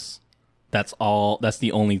lighthouse. That's all. That's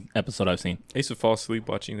the only episode I've seen. I used to fall asleep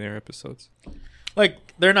watching their episodes. Like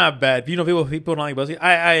they're not bad. You know, people don't like BuzzFeed.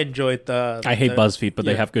 I enjoyed the. I hate BuzzFeed, but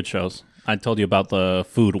they yeah. have good shows. I told you about the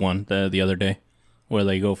food one the other day, where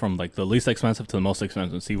they go from like the least expensive to the most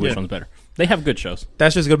expensive and see which one's better. They have good shows.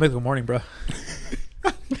 That's just gonna make the morning, bro.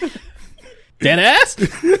 Dead ass.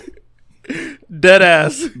 Dead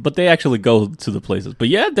ass. But they actually go to the places. But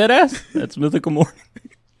yeah, dead ass. That's Mythical Morning.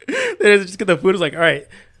 They just get the food. It's like, all right,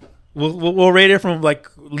 we'll rate it from like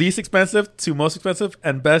least expensive to most expensive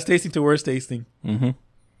and best tasting to worst tasting. Mm-hmm.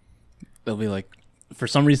 They'll be like, for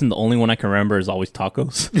some reason, the only one I can remember is always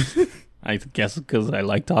tacos. I guess because I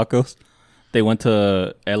like tacos. They went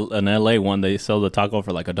to an LA one. They sell the taco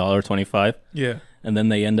for like $1.25. Yeah. And then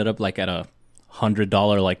they ended up like at a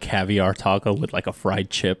 $100 like caviar taco with like a fried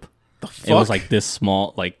chip. The fuck? It was like this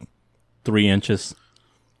small, like 3 inches.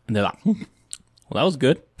 And they're like, well, that was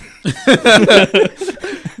good.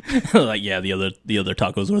 Like, yeah, the other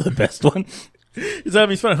tacos were the best one. Is that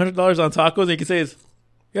when you spent $100 on tacos and you can say,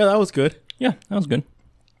 yeah, that was good. Yeah, that was good.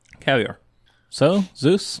 Caviar. So,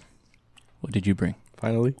 Zeus, what did you bring?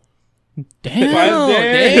 Finally.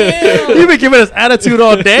 Damn. You've been giving us attitude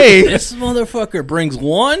all day. This motherfucker brings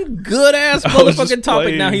one good ass I was just motherfucking topic.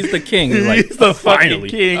 playing. Now he's the king. He's like, He's the fucking finally,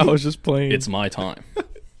 king. I was just playing. it's my time.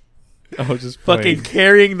 I was just Fucking playing.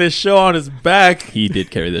 carrying this show on his back. He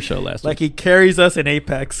did carry the show last Like week. he carries us in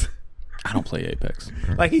Apex. I don't play Apex.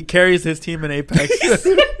 Like he carries his team in Apex.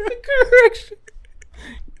 Correction.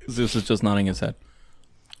 Zeus is just nodding his head.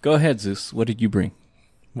 Go ahead, Zeus. What did you bring?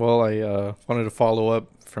 Well, I wanted to follow up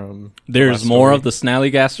from... There's last more story. of the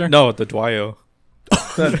Snallygaster? No, the Dwyo.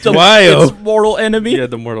 Dwyo. Its mortal enemy? Yeah,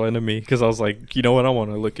 the mortal enemy. Because I was like, you know what? I want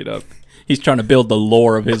to look it up. He's trying to build the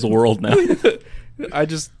lore of his world now. I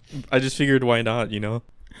just figured, why not, you know?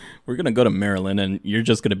 We're going to go to Maryland, and you're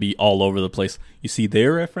just going to be all over the place. You see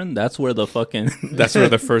there, Efren? That's where the fucking... That's where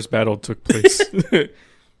the first battle took place.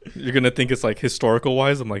 You're going to think it's like historical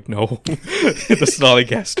wise. I'm like, no. The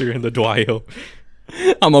Snallygaster and the Dwyo.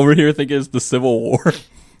 I'm over here thinking it's the Civil War.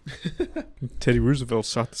 Teddy Roosevelt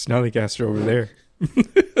shot the Snallygaster over there.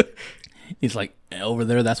 He's like, over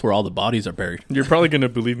there, that's where all the bodies are buried. You're probably going to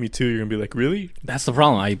believe me too. You're going to be like, really? That's the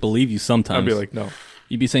problem. I believe you sometimes. I'll be like, no.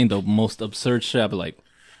 You'd be saying the most absurd shit. I'd be like,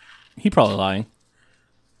 he probably lying.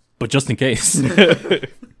 But just in case.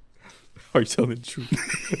 Are you telling the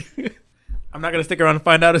truth? I'm not gonna stick around and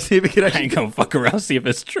find out and see if we can I actually. ain't gonna fuck around, see if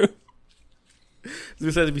it's true.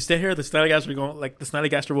 Who says if you stay here, the Snallygaster the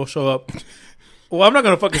Snallygaster will show up. Well, I'm not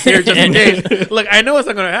gonna fucking stay here just in case. Look, I know it's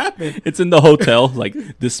not gonna happen. It's in the hotel. Like,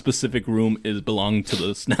 this specific room is belonging to the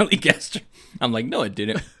Snallygaster. I'm like, no, it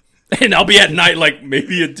didn't. And I'll be at night like,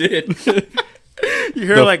 maybe it did. You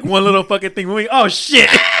hear like one little fucking thing moving. Oh shit!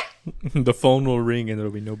 The phone will ring and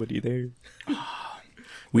there'll be nobody there.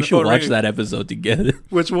 We The should phone watch ringing. that episode together.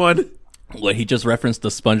 Which one? What, he just referenced the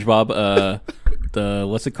SpongeBob, the,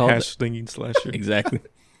 what's it called? Hash slinging slasher. Exactly.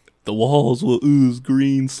 The walls will ooze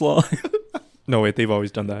green slime. No, wait, they've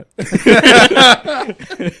always done that.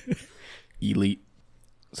 Elite.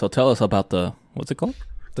 So tell us about the, what's it called?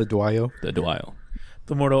 The Dwyo. The Dwyo.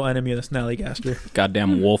 The mortal enemy of the Snallygaster.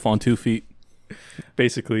 Goddamn wolf on 2 feet.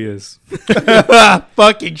 Basically is.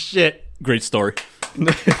 Fucking shit. Great story.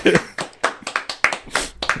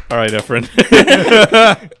 All right, Efren.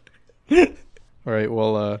 All right,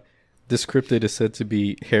 well, this cryptid is said to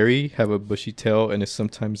be hairy, have a bushy tail, and is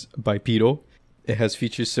sometimes bipedal. It has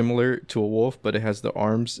features similar to a wolf, but it has the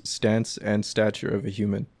arms, stance, and stature of a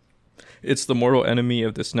human. It's the mortal enemy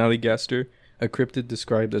of the Snallygaster, a cryptid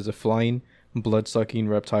described as a flying, blood-sucking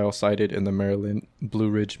reptile sighted in the Maryland Blue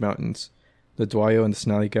Ridge Mountains. The Dwyer and the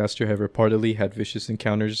Snallygaster have reportedly had vicious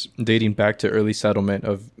encounters dating back to early settlement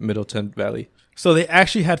of Middleton Valley. So they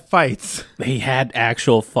actually had fights. They had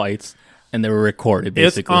actual fights, and they were recorded.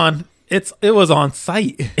 Basically, It was on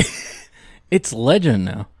site. it's legend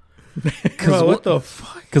now. Bro, what the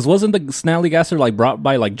fuck? Because wasn't the Snallygaster like brought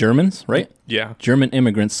by like Germans, right? Yeah. German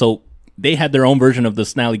immigrants. So they had their own version of the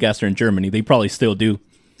Snallygaster in Germany. They probably still do.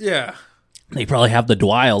 Yeah. They probably have the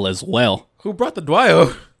Dwyer as well. Who brought the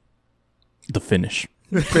Dwyer? The Finnish.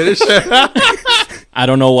 Finish. I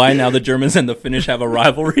don't know why now the Germans and the Finnish have a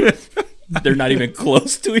rivalry. They're not even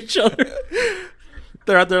close to each other.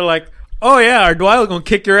 They're out there like, oh yeah, our Dwyer gonna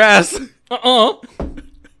kick your ass.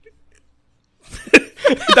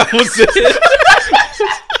 That was it.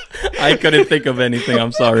 I couldn't think of anything.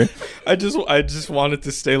 I'm sorry. I just wanted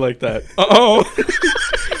to stay like that.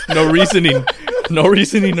 No reasoning. No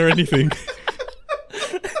reasoning or anything.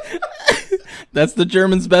 That's the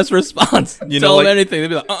Germans' best response. You Tell know, them like- anything. They'd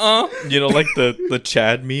be like, You know, like the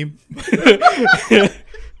Chad meme?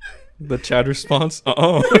 The Chad response?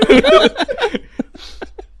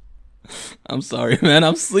 I'm sorry, man.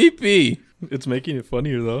 I'm sleepy. It's making it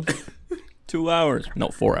funnier, though. 2 hours. No,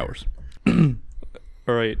 4 hours. All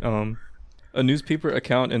right. A newspaper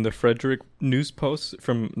account in the Frederick News Post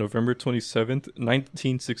from November 27th,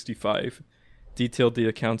 1965, detailed the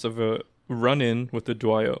accounts of a run-in with the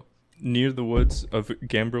Dwyer. Near the woods of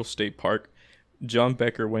Gambrill State Park, John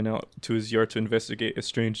Becker went out to his yard to investigate a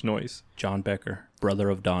strange noise. John Becker, brother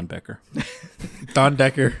of Don Becker. Don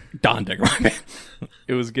Decker. Don Decker, my man.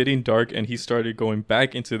 It was getting dark, and he started going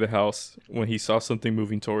back into the house when he saw something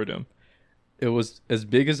moving toward him. It was as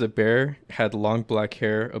big as a bear, had long black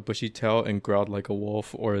hair, a bushy tail, and growled like a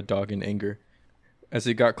wolf or a dog in anger. As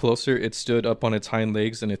it got closer, it stood up on its hind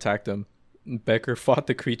legs and attacked him. Becker fought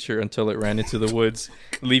the creature until it ran into the woods,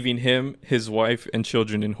 leaving him, his wife, and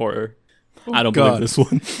children in horror. I don't God. believe this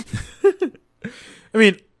one. I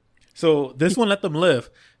mean, so this one let them live.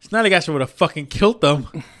 Snallygaster would have fucking killed them.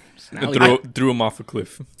 And threw him off a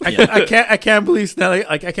cliff. I can't believe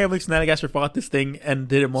Snallygaster fought this thing and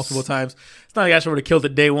did it multiple times. Snallygaster would have killed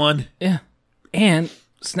it day one. Yeah. And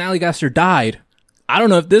Snallygaster died. I don't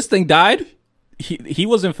know if this thing died. He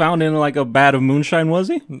wasn't found in like a vat of moonshine, was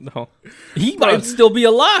he? No. He might still be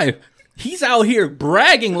alive. He's out here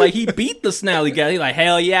bragging like he beat the Snallygaster. He's like,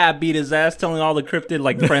 hell yeah, I beat his ass, telling all the cryptid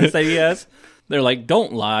like friends that he has. They're like,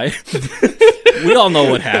 don't lie. We all know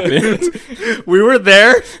what happened. We were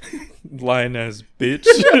there. Lying ass bitch.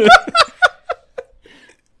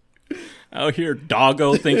 Out here,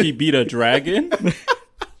 doggo think he beat a dragon.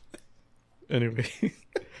 Anyway.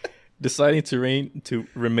 Deciding to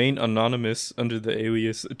remain anonymous under the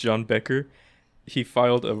alias John Becker, he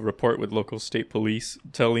filed a report with local state police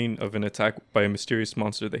telling of an attack by a mysterious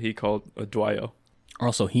monster that he called a Dwyer.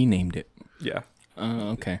 Also, he named it. Yeah.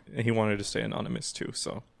 Okay. And he wanted to stay anonymous too,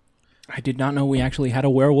 so. I did not know we actually had a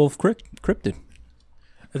werewolf cryptid.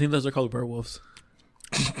 I think those are called werewolves.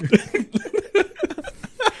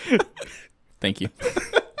 Thank you.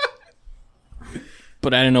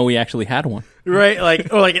 But I didn't know we actually had one. Right?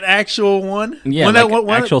 Like, or like an actual one? Yeah, one like that,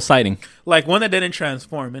 one, actual sighting. like one that didn't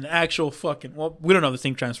transform. An actual fucking... Well, we don't know if this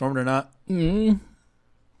thing transformed or not. I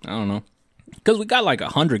don't know. Because we got like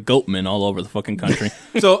 100 goatmen all over the fucking country.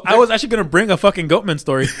 So I was actually going to bring a fucking Goatman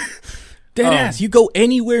story. Deadass. You go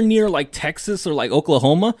anywhere near like Texas or like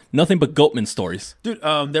Oklahoma, nothing but goatman stories. Dude,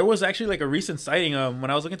 there was actually like a recent sighting. When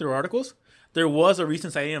I was looking through articles, there was a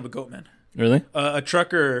recent sighting of a Goatman. Really? A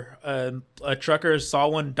trucker saw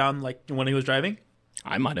one down like when he was driving.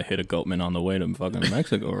 I might have hit a goatman on the way to fucking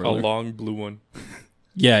Mexico. A Earlier. long blue one.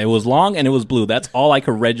 Yeah, it was long and it was blue. That's all I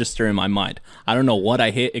could register in my mind. I don't know what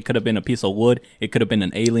I hit. It could have been a piece of wood. It could have been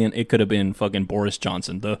an alien. It could have been fucking Boris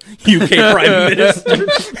Johnson, the UK Prime Minister.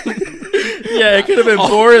 Yeah, it could have been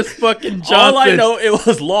Boris fucking Johnson. All I know, it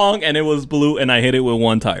was long and it was blue and I hit it with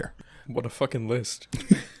one tire. What a fucking list.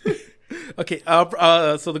 Okay,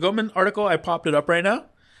 so the Goatman article, I popped it up right now.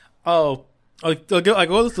 I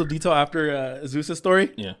go into detail after Zeus's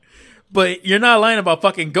story. Yeah. But you're not lying about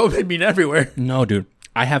fucking Goatman being everywhere. No, dude.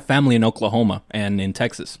 I have family in Oklahoma and in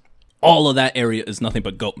Texas. All of that area is nothing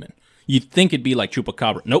but goatmen. You'd think it'd be like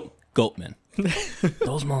Chupacabra. Nope, goatmen.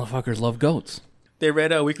 Those motherfuckers love goats. They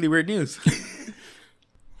read Weekly Weird News.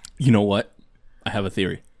 You know what? I have a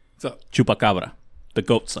theory. So, Chupacabra, the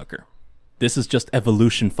goat sucker. This is just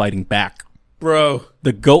evolution fighting back. bro,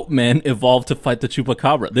 The goatmen evolved to fight the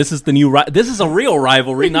Chupacabra. This is the new this is a real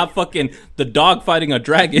rivalry, not fucking the dog fighting a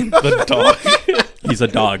dragon. The dog. He's a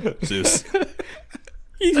dog, Zeus.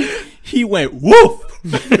 He went woof.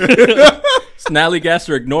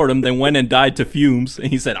 Snallygaster ignored him, then went and died to fumes, and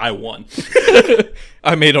he said, I won.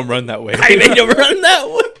 I made him run that way. I made him run that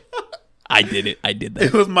way. I did it. I did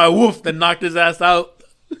It that. was my wolf that knocked his ass out.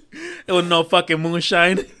 It was no fucking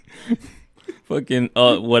moonshine. Fucking,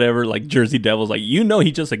 whatever, like Jersey Devils. Like, you know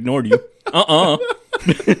he just ignored you.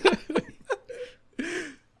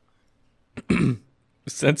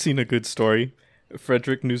 Sensing a good story,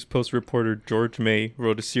 Frederick News Post reporter George May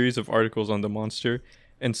wrote a series of articles on the monster,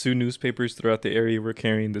 and soon newspapers throughout the area were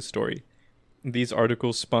carrying the story. These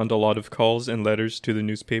articles spawned a lot of calls and letters to the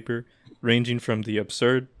newspaper, ranging from the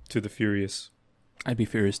absurd to the furious. I'd be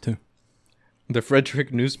furious too. The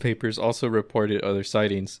Frederick newspapers also reported other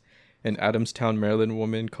sightings. An Adamstown, Maryland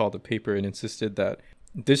woman called the paper and insisted that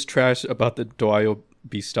this trash about the Dwyer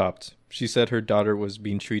be stopped. She said her daughter was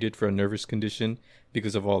being treated for a nervous condition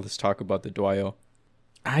because of all this talk about the Dwyer.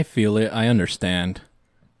 I feel it. I understand.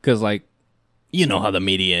 Because, like, you know how the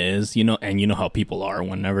media is, you know, and you know how people are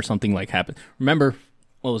whenever something like happens. Remember,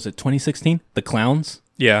 what was it, 2016? The clowns?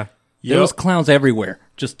 Yeah. There was clowns everywhere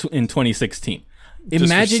just in 2016.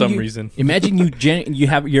 Just for some reason. Imagine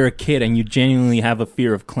you're a kid and you genuinely have a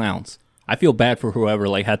fear of clowns. I feel bad for whoever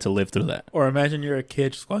like had to live through that. Or imagine you're a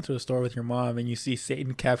kid just going to the store with your mom and you see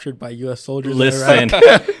Satan captured by U.S. soldiers. Listen,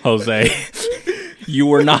 Jose, you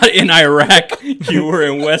were not in Iraq. You were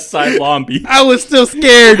in West Side Long Beach. I was still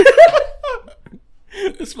scared.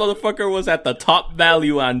 This motherfucker was at the Top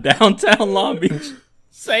Value on downtown Long Beach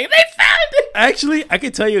saying they found it. Actually, I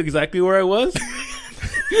can tell you exactly where I was.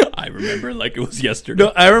 I remember like it was yesterday.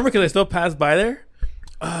 No, I remember because I still passed by there.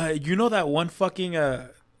 You know that one fucking I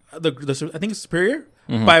think it's Superior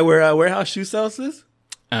by where Warehouse Shoe Sales is.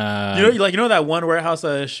 You know that one Warehouse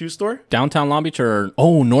shoe store Downtown Long Beach or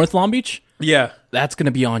North Long Beach? Yeah, That's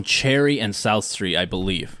gonna be on Cherry and South Street, I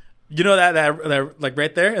believe. you know that like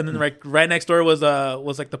right there, and then right next door was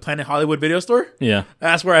like the Planet Hollywood video store. Yeah.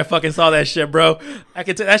 That's where I fucking saw that shit, bro. I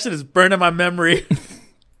can tell that shit is burned in my memory.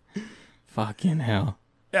 Fucking hell.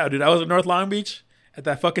 Yeah, dude, I was in North Long Beach at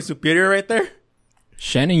that fucking Superior right there.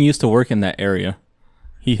 Shannon used to work in that area.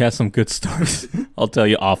 He has some good stories. I'll tell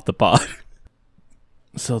you off the pod.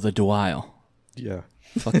 So the Dwyer. Yeah.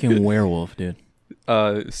 Fucking werewolf, dude.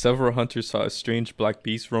 Several hunters saw a strange black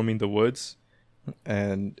beast roaming the woods.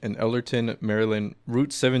 And an Ellerton, Maryland,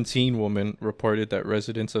 Route 17 woman reported that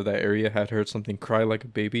residents of that area had heard something cry like a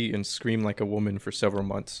baby and scream like a woman for several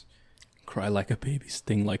months. Cry like a baby,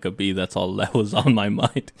 sting like a bee. That's all that was on my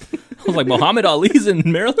mind. I was like, Muhammad Ali's in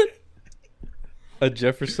Maryland? A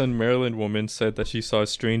Jefferson, Maryland woman said that she saw a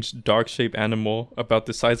strange dog-shaped animal about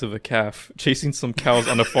the size of a calf chasing some cows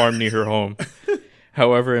on a farm near her home.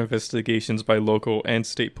 However, investigations by local and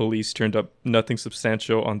state police turned up nothing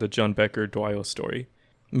substantial on the John Becker Dwyer story.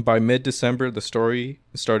 By mid-December, the story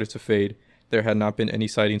started to fade. There had not been any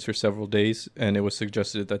sightings for several days, and it was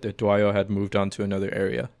suggested that the Dwyer had moved on to another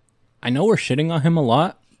area. I know we're shitting on him a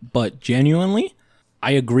lot, but genuinely,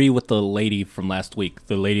 I agree with the lady from last week.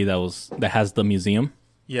 The lady that has the museum.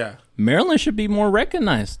 Yeah. Maryland should be more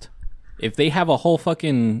recognized. If they have a whole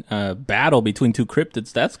fucking battle between two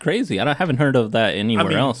cryptids, that's crazy. I haven't heard of that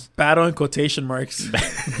anywhere else. Battle in quotation marks.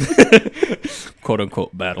 Quote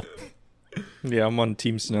unquote battle. Yeah, I'm on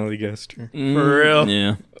Team Snallygaster. For real.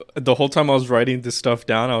 Yeah. The whole time I was writing this stuff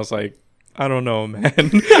down, I was like, I don't know, man.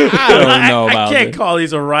 I don't know I about can't it. call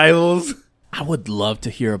these arrivals. I would love to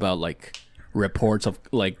hear about like reports of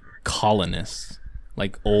like colonists,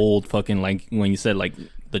 like old fucking like when you said like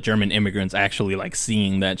the German immigrants actually like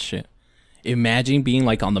seeing that shit. Imagine being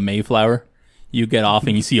like on the Mayflower, you get off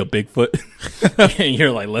and you see a Bigfoot, and you're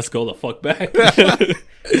like, "Let's go the fuck back."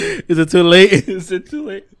 Is it too late? Is it too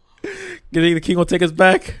late? You think the king will take us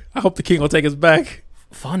back? I hope the king will take us back.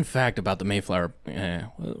 Fun fact about the Mayflower,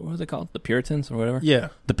 what was it called? The Puritans or whatever? Yeah.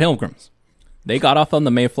 The Pilgrims. They got off on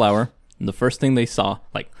the Mayflower, and the first thing they saw,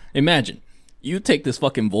 like, imagine, you take this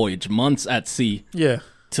fucking voyage, months at sea, Yeah.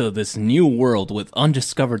 to this new world with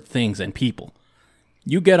undiscovered things and people.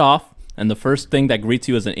 You get off, and the first thing that greets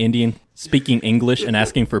you is an Indian speaking English and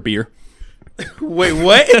asking for beer. Wait,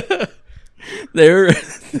 what? They're,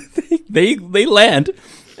 they land,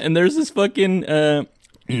 and there's this fucking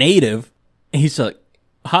native, and he's like,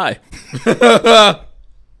 "Hi.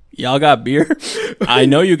 Y'all got beer? I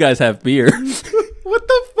know you guys have beer." What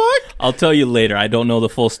the fuck? I'll tell you later. I don't know the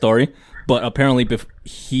full story, but apparently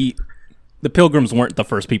the Pilgrims weren't the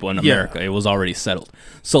first people in America. It was already settled.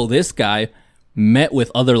 So this guy met with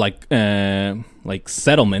other like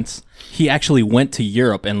settlements. He actually went to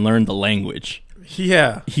Europe and learned the language.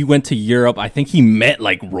 Yeah. He went to Europe. I think he met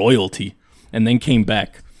like royalty and then came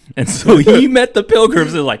back. And so he met the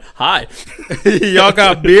Pilgrims and was like, "Hi." Y'all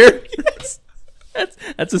got beer? Yes.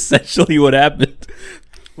 That's essentially what happened.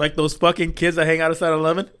 Like those fucking kids that hang out outside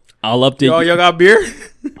 11. I'll update Y'all you. got beer?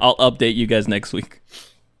 I'll update you guys next week.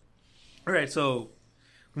 All right, so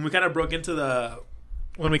when we kind of broke into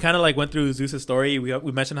when we kind of like went through Zeus's story,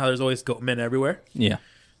 we mentioned how there's always goat men everywhere. Yeah.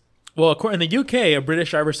 Well, in the UK, a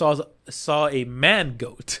British driver saw a man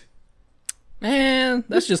goat. Man,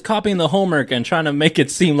 that's just copying the homework and trying to make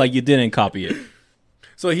it seem like you didn't copy it.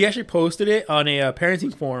 So he actually posted it on a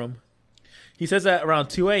parenting forum. He says that around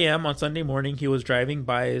 2 a.m. on Sunday morning, he was driving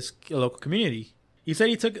by his local community. He said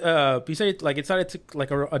it decided to take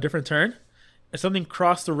like a different turn, and something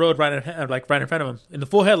crossed the road right in front of him in the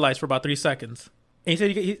full headlights for about 3 seconds. And he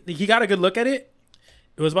said he got a good look at it.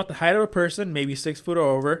 It was about the height of a person, maybe 6 foot or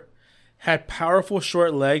over, had powerful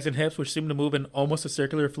short legs and hips which seemed to move in almost a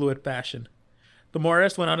circular fluid fashion. The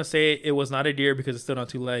motorist went on to say it was not a deer because it stood on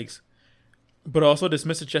 2 legs, but also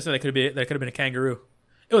dismissed suggesting that could have been a kangaroo.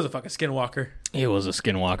 It was a fucking skinwalker. It was a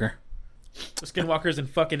skinwalker. The skinwalker's in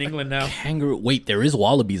fucking England now. Kangaroo. Wait, there is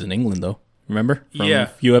wallabies in England though. Remember? From Yeah. a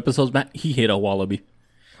few episodes back, he hit a wallaby.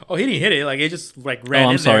 Oh, he didn't hit it. Like it just like ran.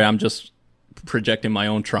 I'm in sorry. there. I'm just projecting my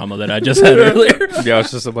own trauma that I just had earlier. Yeah, I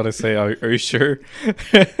was just about to say, are you sure?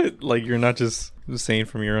 Like, you're not just saying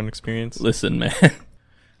from your own experience? Listen, man.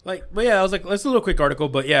 Like, but yeah, I was like, let's do a little quick article.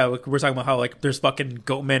 But yeah, we're talking about how like there's fucking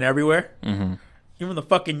goat men everywhere. Mm-hmm. Even the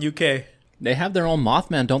fucking UK. They have their own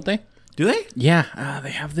Mothman, don't they? Do they? Yeah, they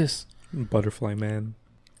have this. Butterfly man.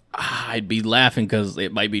 I'd be laughing because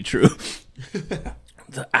it might be true.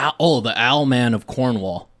 the Owl Man of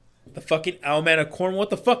Cornwall. The fucking Owl Man of Cornwall. What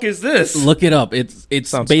the fuck is this? Look it up. It's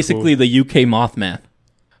Sounds basically the UK Mothman.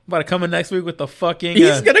 I'm about to come in next week with the fucking.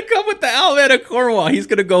 He's gonna come with the Owl Man of Cornwall. He's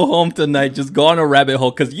gonna go home tonight, just go on a rabbit hole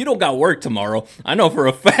because you don't got work tomorrow. I know for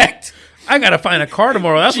a fact. I gotta find a car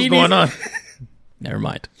tomorrow. That's what's going on. Never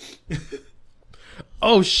mind.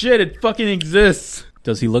 Oh shit! It fucking exists.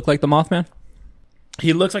 Does he look like the Mothman?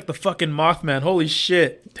 He looks like the fucking Mothman. Holy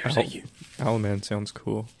shit! There's Owl, Owl man sounds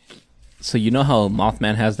cool. So you know how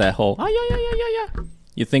Mothman has that whole yeah.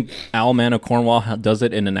 You think Owlman of Cornwall does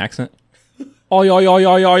it in an accent? Oh yeah.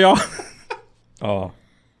 Oh,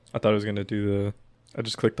 I thought I was gonna do the. I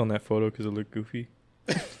just clicked on that photo because it looked goofy.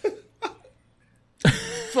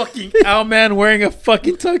 Fucking Owl Man wearing a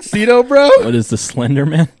fucking tuxedo, bro. What is the Slender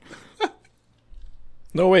Man?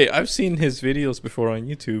 No, wait, I've seen his videos before on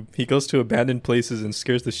YouTube. He goes to abandoned places and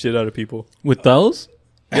scares the shit out of people. With those?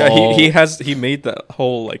 Yeah, Oh. he made that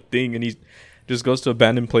whole like thing, and he just goes to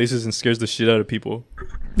abandoned places and scares the shit out of people.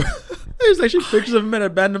 There's actually pictures of him in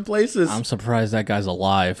abandoned places. I'm surprised that guy's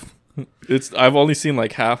alive. I've only seen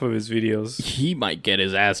like half of his videos. He might get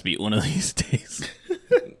his ass beat one of these days.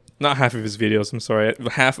 Not half of his videos, I'm sorry.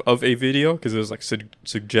 Half of a video because it was like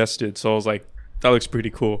suggested. So I was like, that looks pretty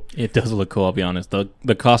cool. It does look cool, I'll be honest.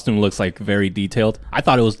 The costume looks like very detailed. I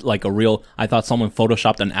thought it was like I thought someone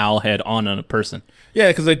photoshopped an owl head on a person. Yeah,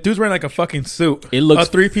 because the dude's wearing like a fucking suit. It looks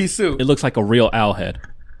a 3-piece suit. It looks like a real owl head.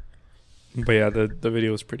 But yeah, the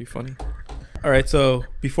video was pretty funny. All right, so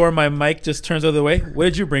before my mic just turns the other way, what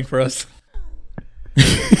did you bring for us?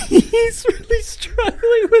 He's really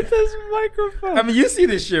struggling with his microphone. I mean, you see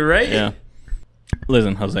this shit, right? Yeah.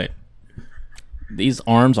 Listen, Jose. These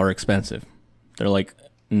arms are expensive. They're like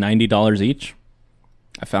 $90 each.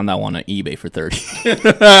 I found that one on eBay for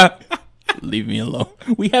 $30. Leave me alone.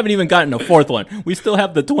 We haven't even gotten a fourth one. We still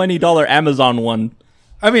have the $20 Amazon one.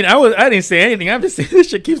 I mean, I didn't say anything. I'm just saying this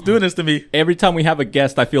shit keeps doing this to me. Every time we have a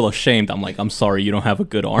guest, I feel ashamed. I'm like, I'm sorry, you don't have a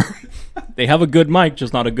good arm. They have a good mic,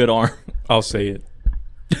 just not a good arm. I'll say it.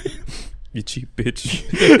 You cheap bitch.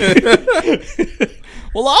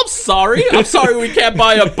 Well, I'm sorry. I'm sorry we can't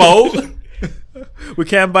buy a boat. We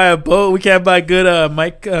can't buy a boat. We can't buy good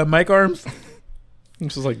mic arms. I'm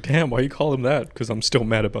just like, damn, why you call him that? Because I'm still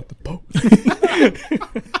mad about the boat.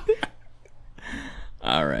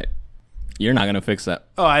 All right. You're not going to fix that.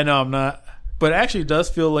 Oh, I know I'm not. But it actually does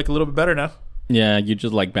feel like a little bit better now. Yeah, you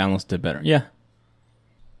just like balanced it better. Yeah.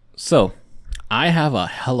 So, I have a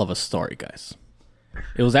hell of a story, guys.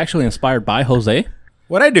 It was actually inspired by Jose.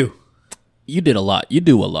 What'd I do? You did a lot. You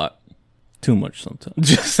do a lot. Too much sometimes.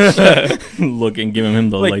 Just looking, giving him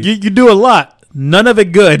the Like, you do a lot. None of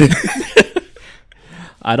it good.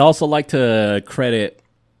 I'd also like to credit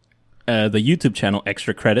the YouTube channel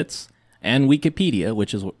Extra Credits and Wikipedia,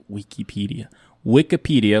 which is Wikipedia,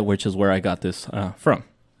 which is where I got this from.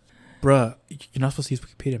 Bruh, you're not supposed to use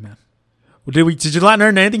Wikipedia, man. Did you not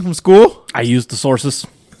learn anything from school? I used the sources.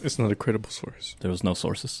 It's not a credible source. There was no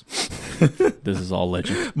sources. This is all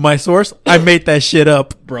legend. My source? I made that shit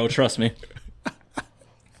up. Bro, trust me.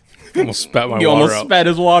 Almost spat my You water almost out. spat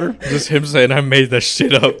his water. Just him saying I made that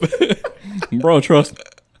shit up. Bro, trust.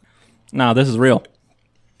 Nah, this is real.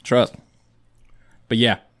 Trust. But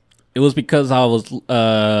yeah, it was because I was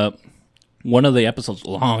one of the episodes a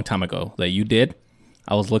long time ago that you did.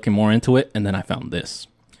 I was looking more into it, and then I found this.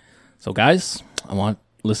 So guys, I want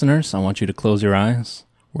you to close your eyes.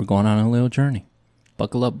 We're going on a little journey.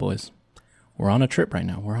 Buckle up, boys. We're on a trip right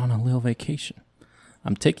now. We're on a little vacation.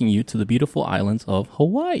 I'm taking you to the beautiful islands of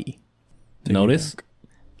Hawaii. Notice,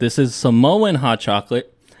 this is Samoan hot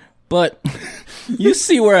chocolate, but you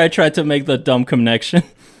see where I tried to make the dumb connection.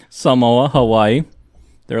 Samoa, Hawaii.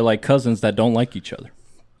 They're like cousins that don't like each other.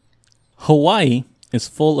 Hawaii is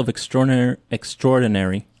full of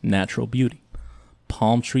extraordinary natural beauty.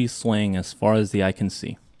 Palm trees swaying as far as the eye can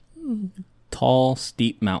see. Tall,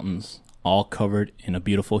 steep mountains, all covered in a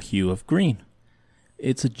beautiful hue of green.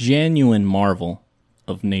 It's a genuine marvel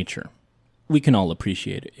of nature. We can all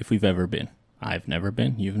appreciate it if we've ever been. I've never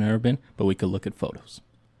been, you've never been, but we could look at photos.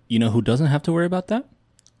 You know who doesn't have to worry about that?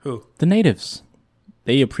 Who? The natives.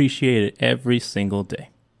 They appreciate it every single day.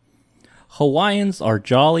 Hawaiians are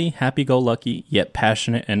jolly, happy-go-lucky, yet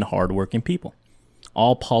passionate and hard-working people.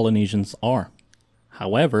 All Polynesians are.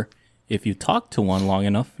 However, if you talk to one long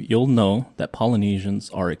enough, you'll know that Polynesians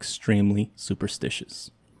are extremely superstitious.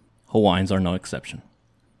 Hawaiians are no exception.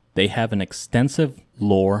 They have an extensive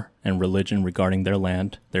lore and religion regarding their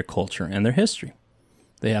land, their culture, and their history.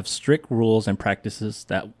 They have strict rules and practices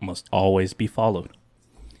that must always be followed.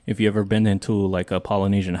 If you've ever been into like a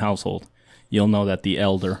Polynesian household, you'll know that the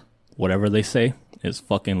elder, whatever they say, is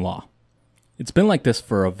fucking law. It's been like this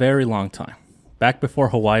for a very long time. Back before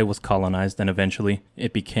Hawaii was colonized and eventually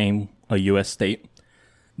it became a U.S. state,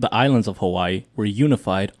 the islands of Hawaii were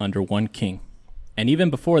unified under one king. And even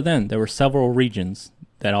before then, there were several regions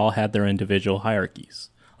that all had their individual hierarchies,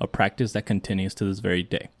 a practice that continues to this very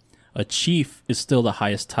day. A chief is still the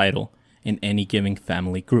highest title in any given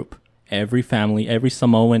family group. Every family, every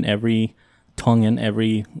Samoan, every Tongan,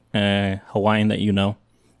 every Hawaiian that you know,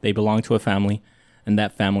 they belong to a family, and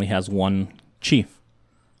that family has one chief,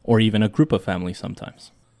 or even a group of families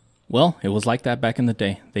sometimes. Well, it was like that back in the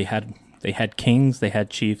day. They had kings, they had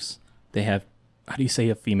chiefs, they have, how do you say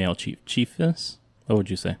a female chief? Chiefess? What would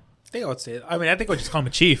you say? I think I would say it. I mean, I think I would just call him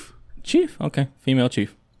a chief. Chief, okay, female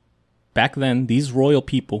chief. Back then, these royal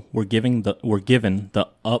people were given the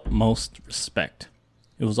utmost respect.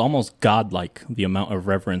 It was almost godlike, the amount of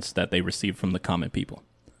reverence that they received from the common people.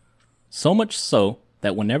 So much so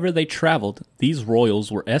that whenever they traveled, these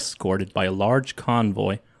royals were escorted by a large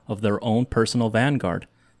convoy of their own personal vanguard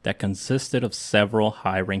that consisted of several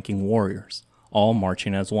high-ranking warriors, all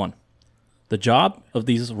marching as one. The job of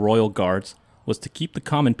these royal guards was to keep the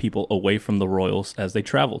common people away from the royals as they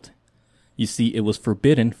traveled. You see, it was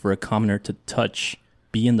forbidden for a commoner to touch,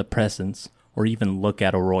 be in the presence, or even look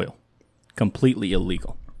at a royal. Completely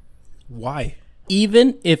illegal. Why?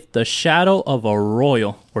 Even if the shadow of a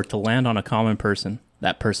royal were to land on a common person,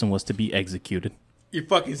 that person was to be executed. You're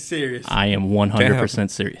fucking serious. I am 100%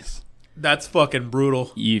 serious. That's fucking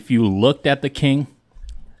brutal. If you looked at the king,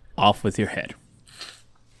 off with your head.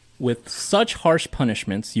 With such harsh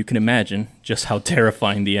punishments, you can imagine just how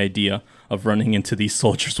terrifying the idea of running into these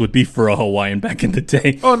soldiers would be for a Hawaiian back in the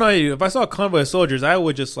day. Oh, no, if I saw a convoy of soldiers, I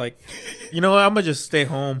would just like, you know what, I'm going to just stay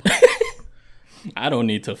home. I don't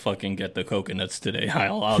need to fucking get the coconuts today.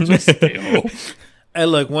 I'll just stay home. Hey,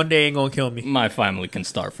 look, one day ain't going to kill me. My family can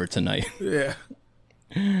starve for tonight. Yeah.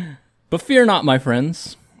 But fear not, my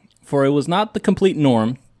friends, for it was not the complete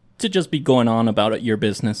norm to just be going on about your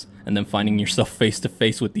business and then finding yourself face to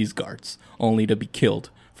face with these guards, only to be killed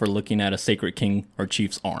for looking at a sacred king or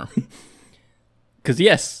chief's arm. Because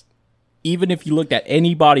yes, even if you looked at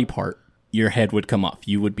any body part, your head would come off.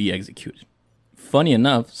 You would be executed. Funny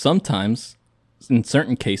enough, sometimes, in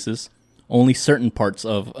certain cases, only certain parts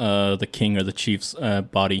of the king or the chief's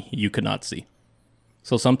body you could not see.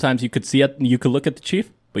 So sometimes you could look at the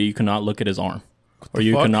chief, but you could not look at his arm, or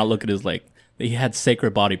you could not look at his leg. He had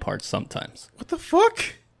sacred body parts sometimes. What the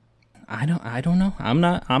fuck? I don't know. I'm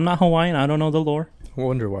not Hawaiian. I don't know the lore. I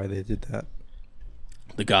wonder why they did that.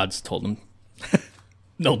 The gods told him.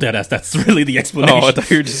 No, deadass. That's really the explanation. Oh, I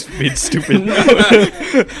thought you were just being stupid.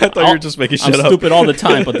 I thought you were just making shit up. I'm stupid all the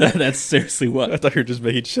time, but that's seriously what. I thought you were just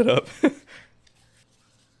making shit up.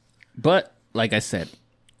 But, like I said,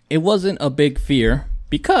 it wasn't a big fear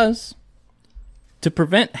because to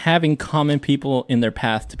prevent having common people in their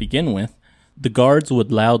path to begin with, the guards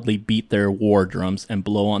would loudly beat their war drums and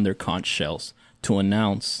blow on their conch shells to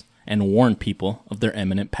announce and warn people of their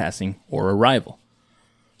imminent passing or arrival.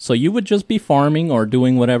 So you would just be farming or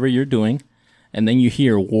doing whatever you're doing, and then you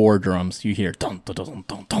hear war drums. You hear dun dun dun dun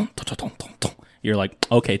dun dun dun dun dun. You're like,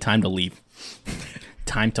 okay, time to leave.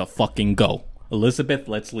 Time to fucking go. Elizabeth,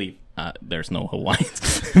 let's leave. There's no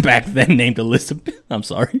Hawaiians back then named Elizabeth. I'm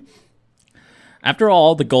sorry. After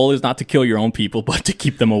all, the goal is not to kill your own people, but to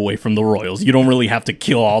keep them away from the royals. You don't really have to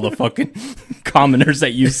kill all the fucking commoners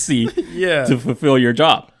that you see to fulfill your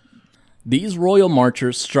job. These royal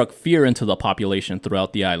marchers struck fear into the population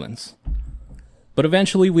throughout the islands. But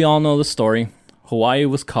eventually, we all know the story. Hawaii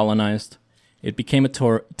was colonized. It became a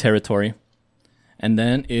territory. And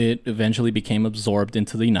then it eventually became absorbed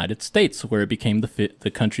into the United States, where it became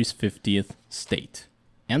the country's 50th state.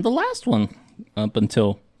 And the last one up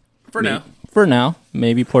until... For now,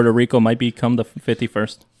 maybe Puerto Rico might become the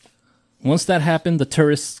 51st. Once that happened, the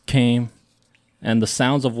tourists came, and the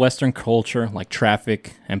sounds of Western culture, like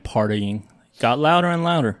traffic and partying, got louder and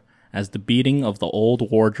louder as the beating of the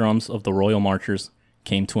old war drums of the royal marchers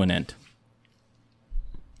came to an end.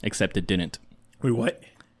 Except it didn't. Wait, what?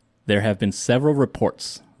 There have been several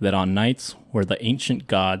reports that on nights where the ancient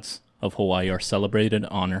gods of Hawaii are celebrated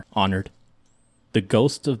and honored, the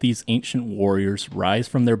ghosts of these ancient warriors rise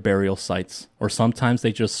from their burial sites, or sometimes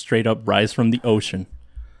they just straight up rise from the ocean,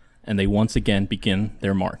 and they once again begin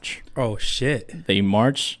their march. Oh, shit. They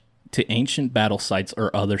march to ancient battle sites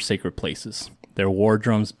or other sacred places, their war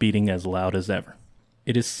drums beating as loud as ever.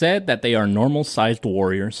 It is said that they are normal-sized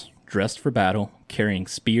warriors, dressed for battle, carrying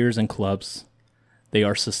spears and clubs. They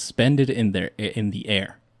are suspended in the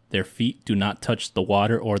air. Their feet do not touch the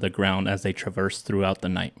water or the ground as they traverse throughout the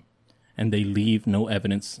night, and they leave no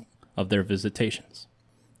evidence of their visitations.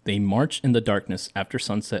 They march in the darkness after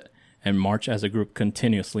sunset and march as a group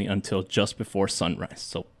continuously until just before sunrise.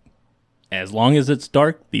 So as long as it's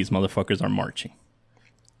dark, these motherfuckers are marching.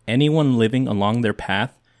 Anyone living along their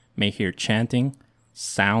path may hear chanting,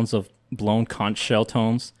 sounds of blown conch shell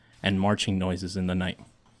tones, and marching noises in the night.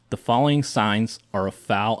 The following signs are a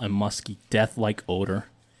foul and musky death-like odor,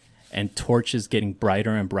 and torches getting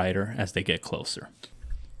brighter and brighter as they get closer.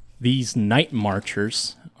 These night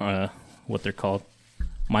marchers, what they're called,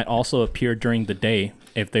 might also appear during the day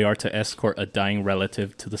if they are to escort a dying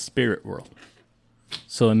relative to the spirit world.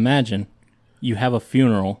 So imagine you have a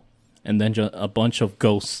funeral and then a bunch of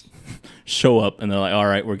ghosts show up and they're like, all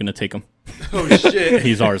right, we're going to take him. Oh, shit.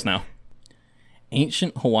 He's ours now.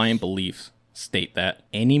 Ancient Hawaiian beliefs state that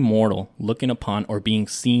any mortal looking upon or being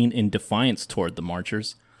seen in defiance toward the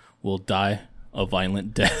marchers will die a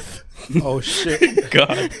violent death. Oh, shit.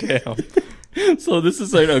 God damn. So this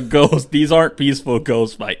is like a ghost. These aren't peaceful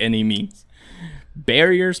ghosts by any means.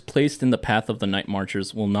 Barriers placed in the path of the night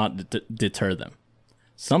marchers will not deter them.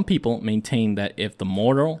 Some people maintain that if the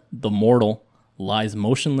mortal lies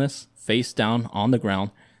motionless, face down on the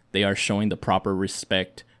ground, they are showing the proper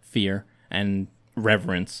respect, fear, and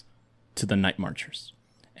reverence to the night marchers,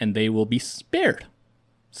 and they will be spared.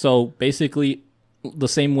 So basically, the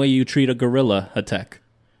same way you treat a gorilla attack.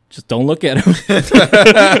 Just don't look at him.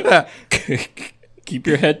 Keep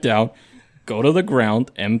your head down. Go to the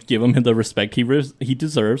ground and give him the respect he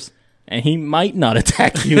deserves. And he might not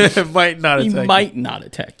attack you. He might not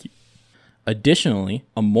attack you. Additionally,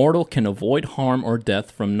 a mortal can avoid harm or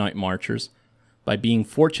death from night marchers by being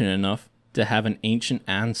fortunate enough to have an ancient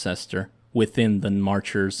ancestor within the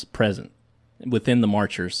marchers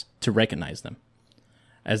to recognize them.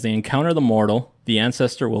 As they encounter the mortal, the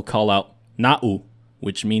ancestor will call out Na'u,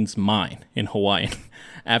 which means mine in Hawaiian.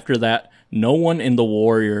 After that, no one in the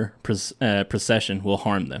warrior procession will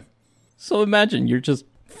harm them. So imagine you're just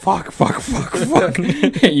fuck.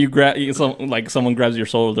 And someone grabs your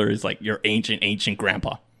shoulder. It's like your ancient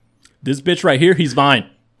grandpa. This bitch right here, he's mine.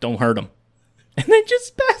 Don't hurt him. And they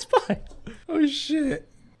just pass by. Oh, shit.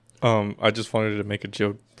 I just wanted to make a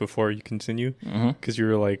joke before you continue, because you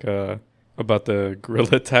were like about the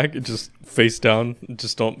gorilla attack, just face down,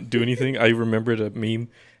 just don't do anything. I remembered a meme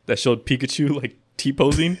that showed Pikachu like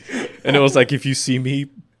T-posing, and it was like, if you see me,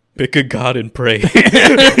 pick a god and pray.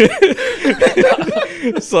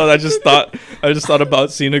 So I just thought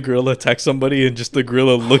about seeing a gorilla attack somebody and just the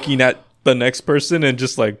gorilla looking at the next person and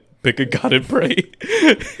just like, pick a god and pray.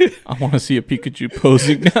 I want to see a Pikachu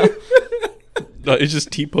posing now. No, it's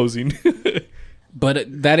just T-posing.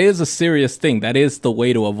 But that is a serious thing. That is the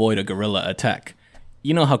way to avoid a gorilla attack.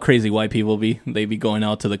 You know how crazy white people be? They be going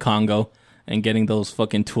out to the Congo and getting those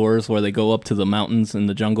fucking tours where they go up to the mountains and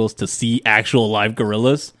the jungles to see actual live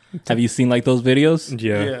gorillas. Have you seen like those videos?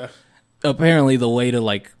 Yeah. Apparently the way to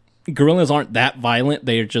like... Gorillas aren't that violent.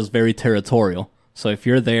 They are just very territorial. So if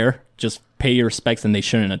you're there, just pay your respects and they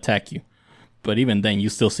shouldn't attack you. But even then, you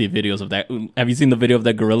still see videos of that. Have you seen the video of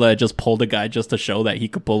that gorilla that just pulled a guy just to show that he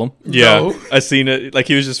could pull him? Yeah, No. I seen it. Like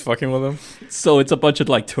he was just fucking with him. So it's a bunch of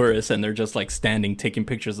like tourists, and they're just like standing, taking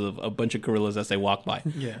pictures of a bunch of gorillas as they walk by.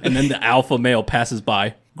 Yeah. And then the alpha male passes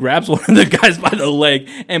by, grabs one of the guys by the leg,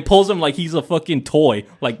 and pulls him like he's a fucking toy,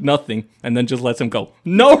 like nothing, and then just lets him go.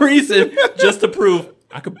 No reason, just to prove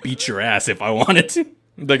I could beat your ass if I wanted to.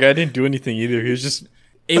 The guy didn't do anything either. He was just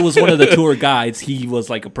It was one of the tour guides. He was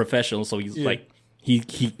like a professional, so he's like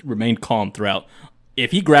he remained calm throughout.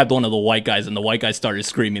 If he grabbed one of the white guys and the white guy started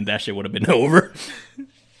screaming, that shit would have been over.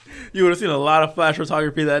 You would have seen a lot of flash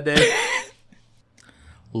photography that day.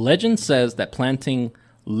 Legend says that planting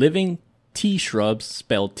living tea shrubs,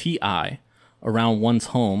 spelled T-I, around one's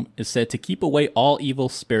home is said to keep away all evil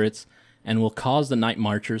spirits and will cause the night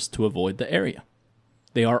marchers to avoid the area.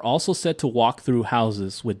 They are also said to walk through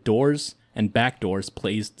houses with doors and back doors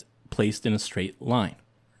placed in a straight line.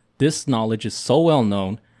 This knowledge is so well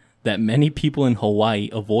known that many people in Hawaii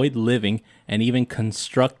avoid living and even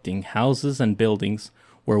constructing houses and buildings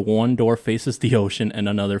where one door faces the ocean and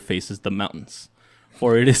another faces the mountains.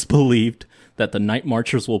 For it is believed that the night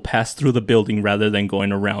marchers will pass through the building rather than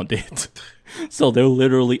going around it. So they'll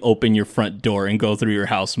literally open your front door and go through your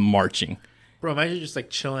house marching. Bro, imagine just like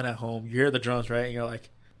chilling at home. You hear the drums, right? And you're like,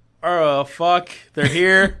 oh, fuck, they're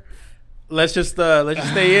here. Let's just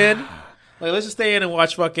stay in. Like, let's just stay in and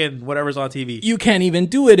watch fucking whatever's on TV. You can't even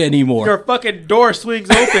do it anymore. Your fucking door swings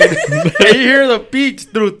open, and you hear the beats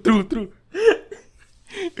through.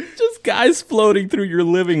 Just guys floating through your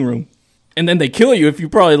living room. And then they kill you if you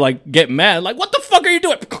probably like get mad. Like, what the fuck are you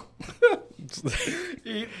doing?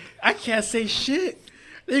 I can't say shit.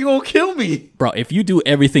 They gonna kill me. Bro, if you do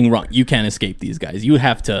everything wrong, you can't escape these guys. You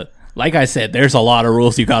have to, like I said, there's a lot of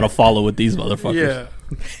rules you gotta follow with these motherfuckers.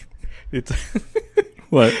 Yeah. it's.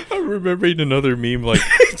 What? I'm remembering another meme like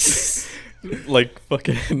like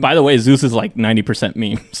fucking By the way, Zeus is like 90%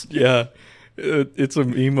 memes. yeah. It's a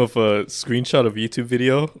meme of a screenshot of a YouTube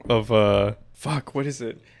video of fuck, what is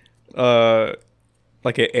it?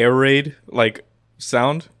 Like an air raid like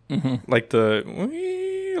sound, like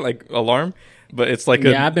the like alarm, but it's like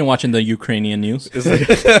Yeah, I've been watching the Ukrainian news.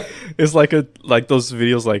 it's like like those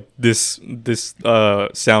videos like this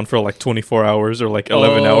sound for like 24 hours or like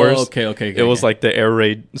 11 hours. Okay. It was like the air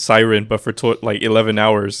raid siren, but for like 11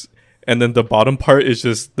 hours, and then the bottom part is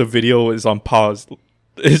just the video is on pause.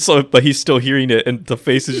 It's like, but he's still hearing it, and the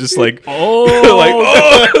face is just like like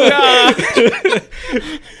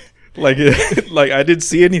like I didn't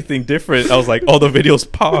see anything different. I was like, oh, the video's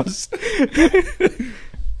paused.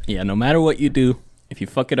 Yeah, no matter what you do, if you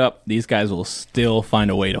fuck it up, these guys will still find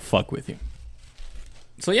a way to fuck with you.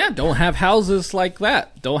 So yeah, don't have houses like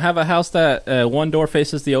that. Don't have a house that one door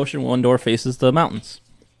faces the ocean, one door faces the mountains.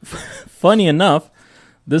 Funny enough,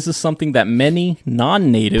 this is something that many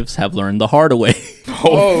non-natives have learned the hard way.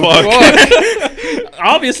 Oh fuck.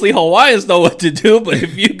 Obviously, Hawaiians know what to do, but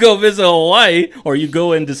if you go visit Hawaii or you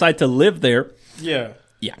go and decide to live there, Yeah.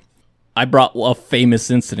 yeah. I brought a famous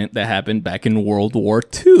incident that happened back in World War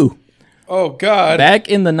II. Oh God. Back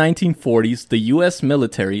in the 1940s, the U.S.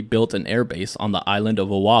 military built an airbase on the island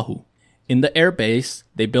of Oahu. In the airbase,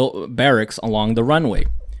 they built barracks along the runway.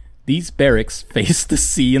 These barracks faced the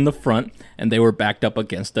sea in the front, and they were backed up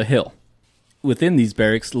against a hill. Within these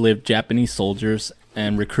barracks lived Japanese soldiers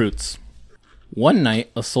and recruits. One night,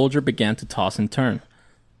 a soldier began to toss and turn.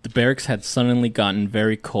 The barracks had suddenly gotten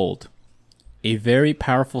very cold. A very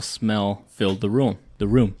powerful smell filled the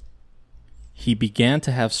room. He began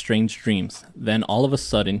to have strange dreams. Then all of a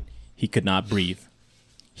sudden, he could not breathe.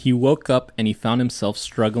 He woke up and he found himself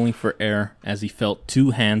struggling for air as he felt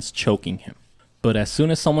two hands choking him. But as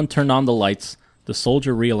soon as someone turned on the lights, the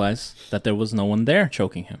soldier realized that there was no one there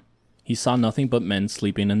choking him. He saw nothing but men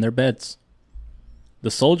sleeping in their beds. The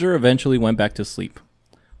soldier eventually went back to sleep.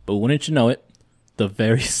 But wouldn't you know it, the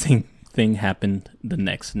very same thing happened the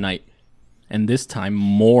next night. And this time,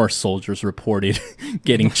 more soldiers reported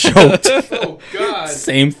getting choked. Oh God.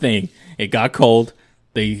 Same thing. It got cold.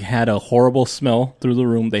 They had a horrible smell through the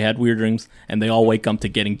room. They had weird dreams. And they all wake up to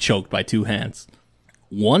getting choked by two hands.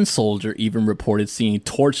 One soldier even reported seeing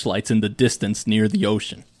torchlights in the distance near the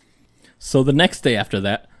ocean. So the next day after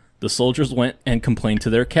that, the soldiers went and complained to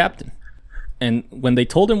their captain. And when they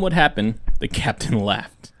told him what happened, the captain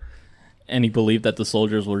laughed. And he believed that the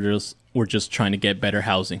soldiers were just trying to get better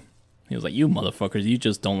housing. He was like, you motherfuckers, you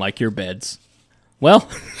just don't like your beds. Well,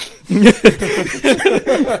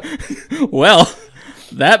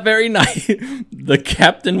 that very night, the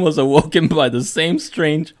captain was awoken by the same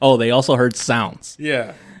strange... Oh, they also heard sounds.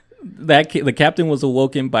 Yeah. The captain was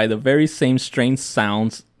awoken by the very same strange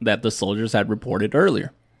sounds that the soldiers had reported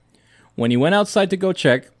earlier. When he went outside to go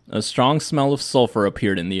check, a strong smell of sulfur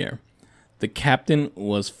appeared in the air. The captain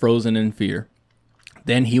was frozen in fear.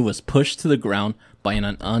 Then he was pushed to the ground by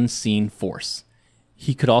an unseen force.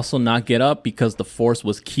 He could also not get up because the force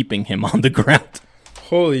was keeping him on the ground.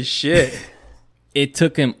 Holy shit. It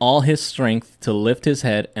took him all his strength to lift his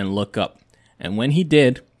head and look up. And when he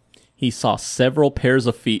did, he saw several pairs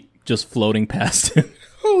of feet just floating past him.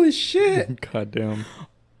 Holy shit. Goddamn.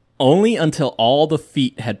 Only until all the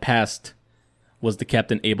feet had passed was the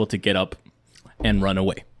captain able to get up and run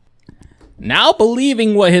away. Now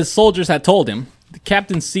believing what his soldiers had told him, the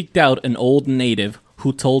captain seeked out an old native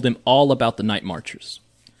who told him all about the night marchers.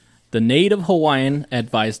 The native Hawaiian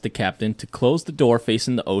advised the captain to close the door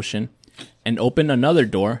facing the ocean and open another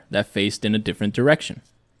door that faced in a different direction.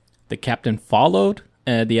 The captain followed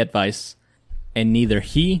the advice, and neither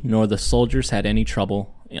he nor the soldiers had any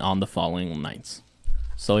trouble on the following nights.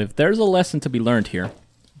 So if there's a lesson to be learned here,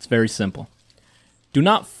 it's very simple. Do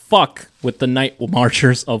not fuck with the night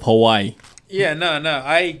marchers of Hawaii. Yeah, no.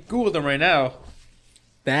 I Googled them right now.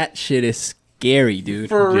 That shit is scary, dude.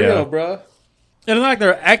 For Yeah. real, bro. And it's not like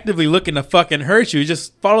they're actively looking to fucking hurt you.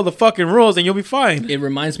 Just follow the fucking rules and you'll be fine. It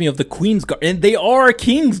reminds me of the Queen's Guard. And they are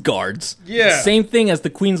King's Guards. Yeah. Same thing as the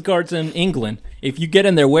Queen's Guards in England. If you get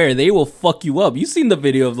in their way, they will fuck you up. You seen the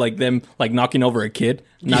video of like them like knocking over a kid,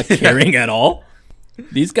 not caring at all?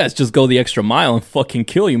 These guys just go the extra mile and fucking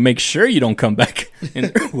kill you. Make sure you don't come back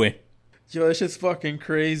in their way. Yo, this shit's fucking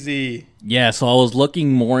crazy. Yeah, so I was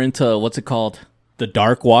looking more into, what's it called? The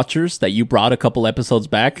Dark Watchers that you brought a couple episodes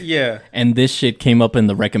back. Yeah. And this shit came up in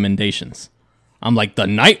the recommendations. I'm like, the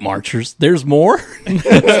Night Marchers? There's more?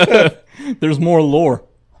 There's more lore.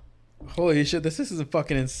 Holy shit, this is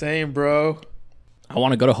fucking insane, bro. I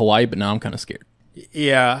want to go to Hawaii, but now I'm kind of scared.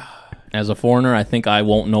 Yeah. As a foreigner, I think I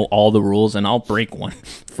won't know all the rules, and I'll break one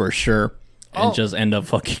for sure. And Oh. just end up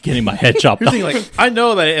fucking getting my head chopped Here's off. the thing, like, I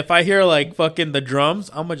know that if I hear like fucking the drums,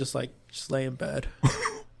 I'm gonna just like just lay in bed.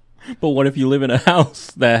 But what if you live in a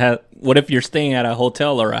house that has... What if you're staying at a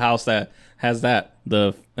hotel or a house that has that?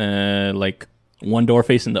 The, like, one door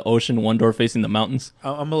facing the ocean, one door facing the mountains?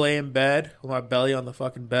 I'm gonna lay in bed with my belly on the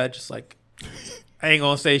fucking bed, just like I ain't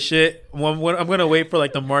gonna say shit. I'm gonna wait for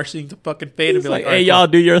like the marching to fucking fade and It's be like, like, hey, y'all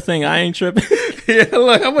do your thing. I ain't tripping. yeah,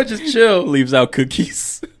 look, I'm gonna just chill. Leaves out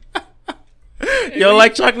cookies. Yo,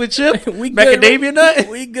 like chocolate chip, We good, macadamia nut.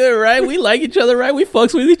 We good, right? We like each other, right? We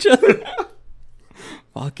fucks with each other.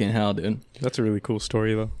 Fucking hell, dude. That's a really cool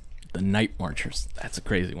story, though. The Night Marchers. That's a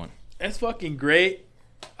crazy one. That's fucking great.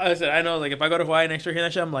 I said, I know, like if I go to Hawaii next year, hear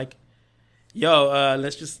that shit, I'm like, yo,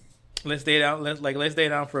 let's stay down, let's stay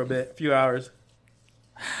down for a few hours.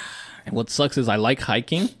 And what sucks is I like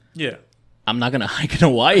hiking. Yeah. I'm not going to hike in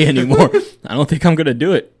Hawaii anymore. I don't think I'm going to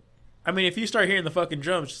do it. I mean, if you start hearing the fucking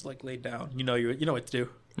drums, just like lay down. You know what to do.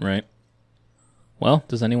 Right. Well,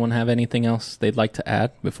 does anyone have anything else they'd like to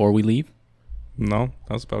add before we leave? No,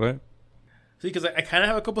 that's about it. See, because I kind of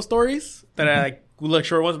have a couple stories that I like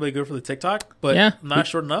short ones, but good for the TikTok, but Yeah. not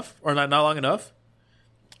short enough or not long enough.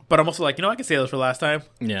 But I'm also like, I can say those for last time.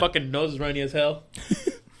 Yeah. Fucking nose is runny as hell.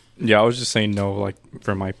 Yeah, I was just saying no, like,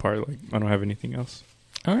 for my part. Like, I don't have anything else.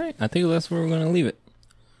 All right. I think that's where we're going to leave it.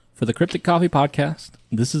 For the Cryptic Coffee Podcast,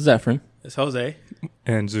 this is Efren It's Jose.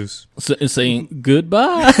 And Zeus. saying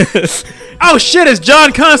goodbye. Oh shit! It's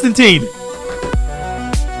John Constantine.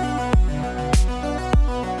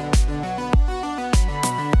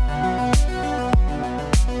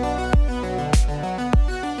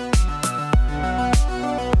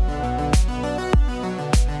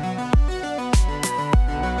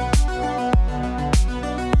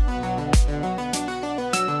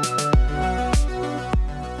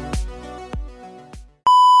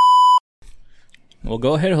 Well,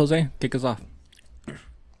 go ahead, Jose. Kick us off.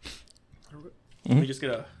 Let me just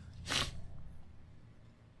get a.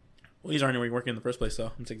 Well, these aren't even working in the first place, so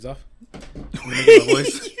I'm gonna take these off. I'm gonna make my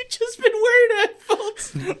voice. You just been wearing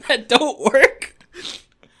headphones that don't work.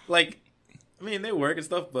 Like, I mean, they work and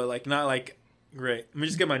stuff, but like not like great. Let me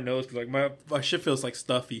just get my nose because like my shit feels like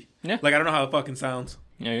stuffy. Yeah. Like I don't know how it fucking sounds.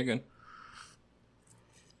 Yeah, you're good.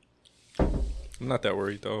 I'm not that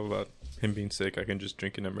worried, though, about him being sick. I can just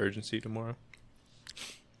drink an emergency tomorrow.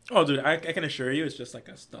 Oh, dude, I can assure you, it's just like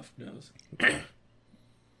a stuffed nose.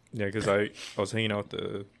 Yeah, because I was hanging out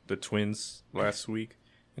with the twins last week,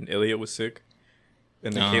 and Elliot was sick.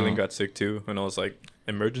 And then Oh. Kaylin got sick, too. And I was like,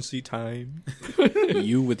 emergency time.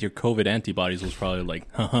 You with your COVID antibodies was probably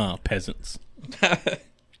like, haha, peasants.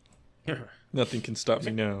 Nothing can stop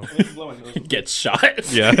me now. Get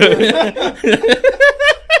shot. Yeah.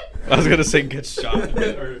 I was going to say get shot.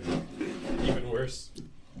 Or even worse.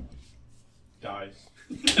 Dies.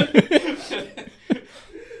 You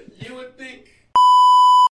would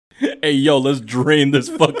hey, yo, let's drain this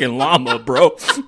fucking llama, bro.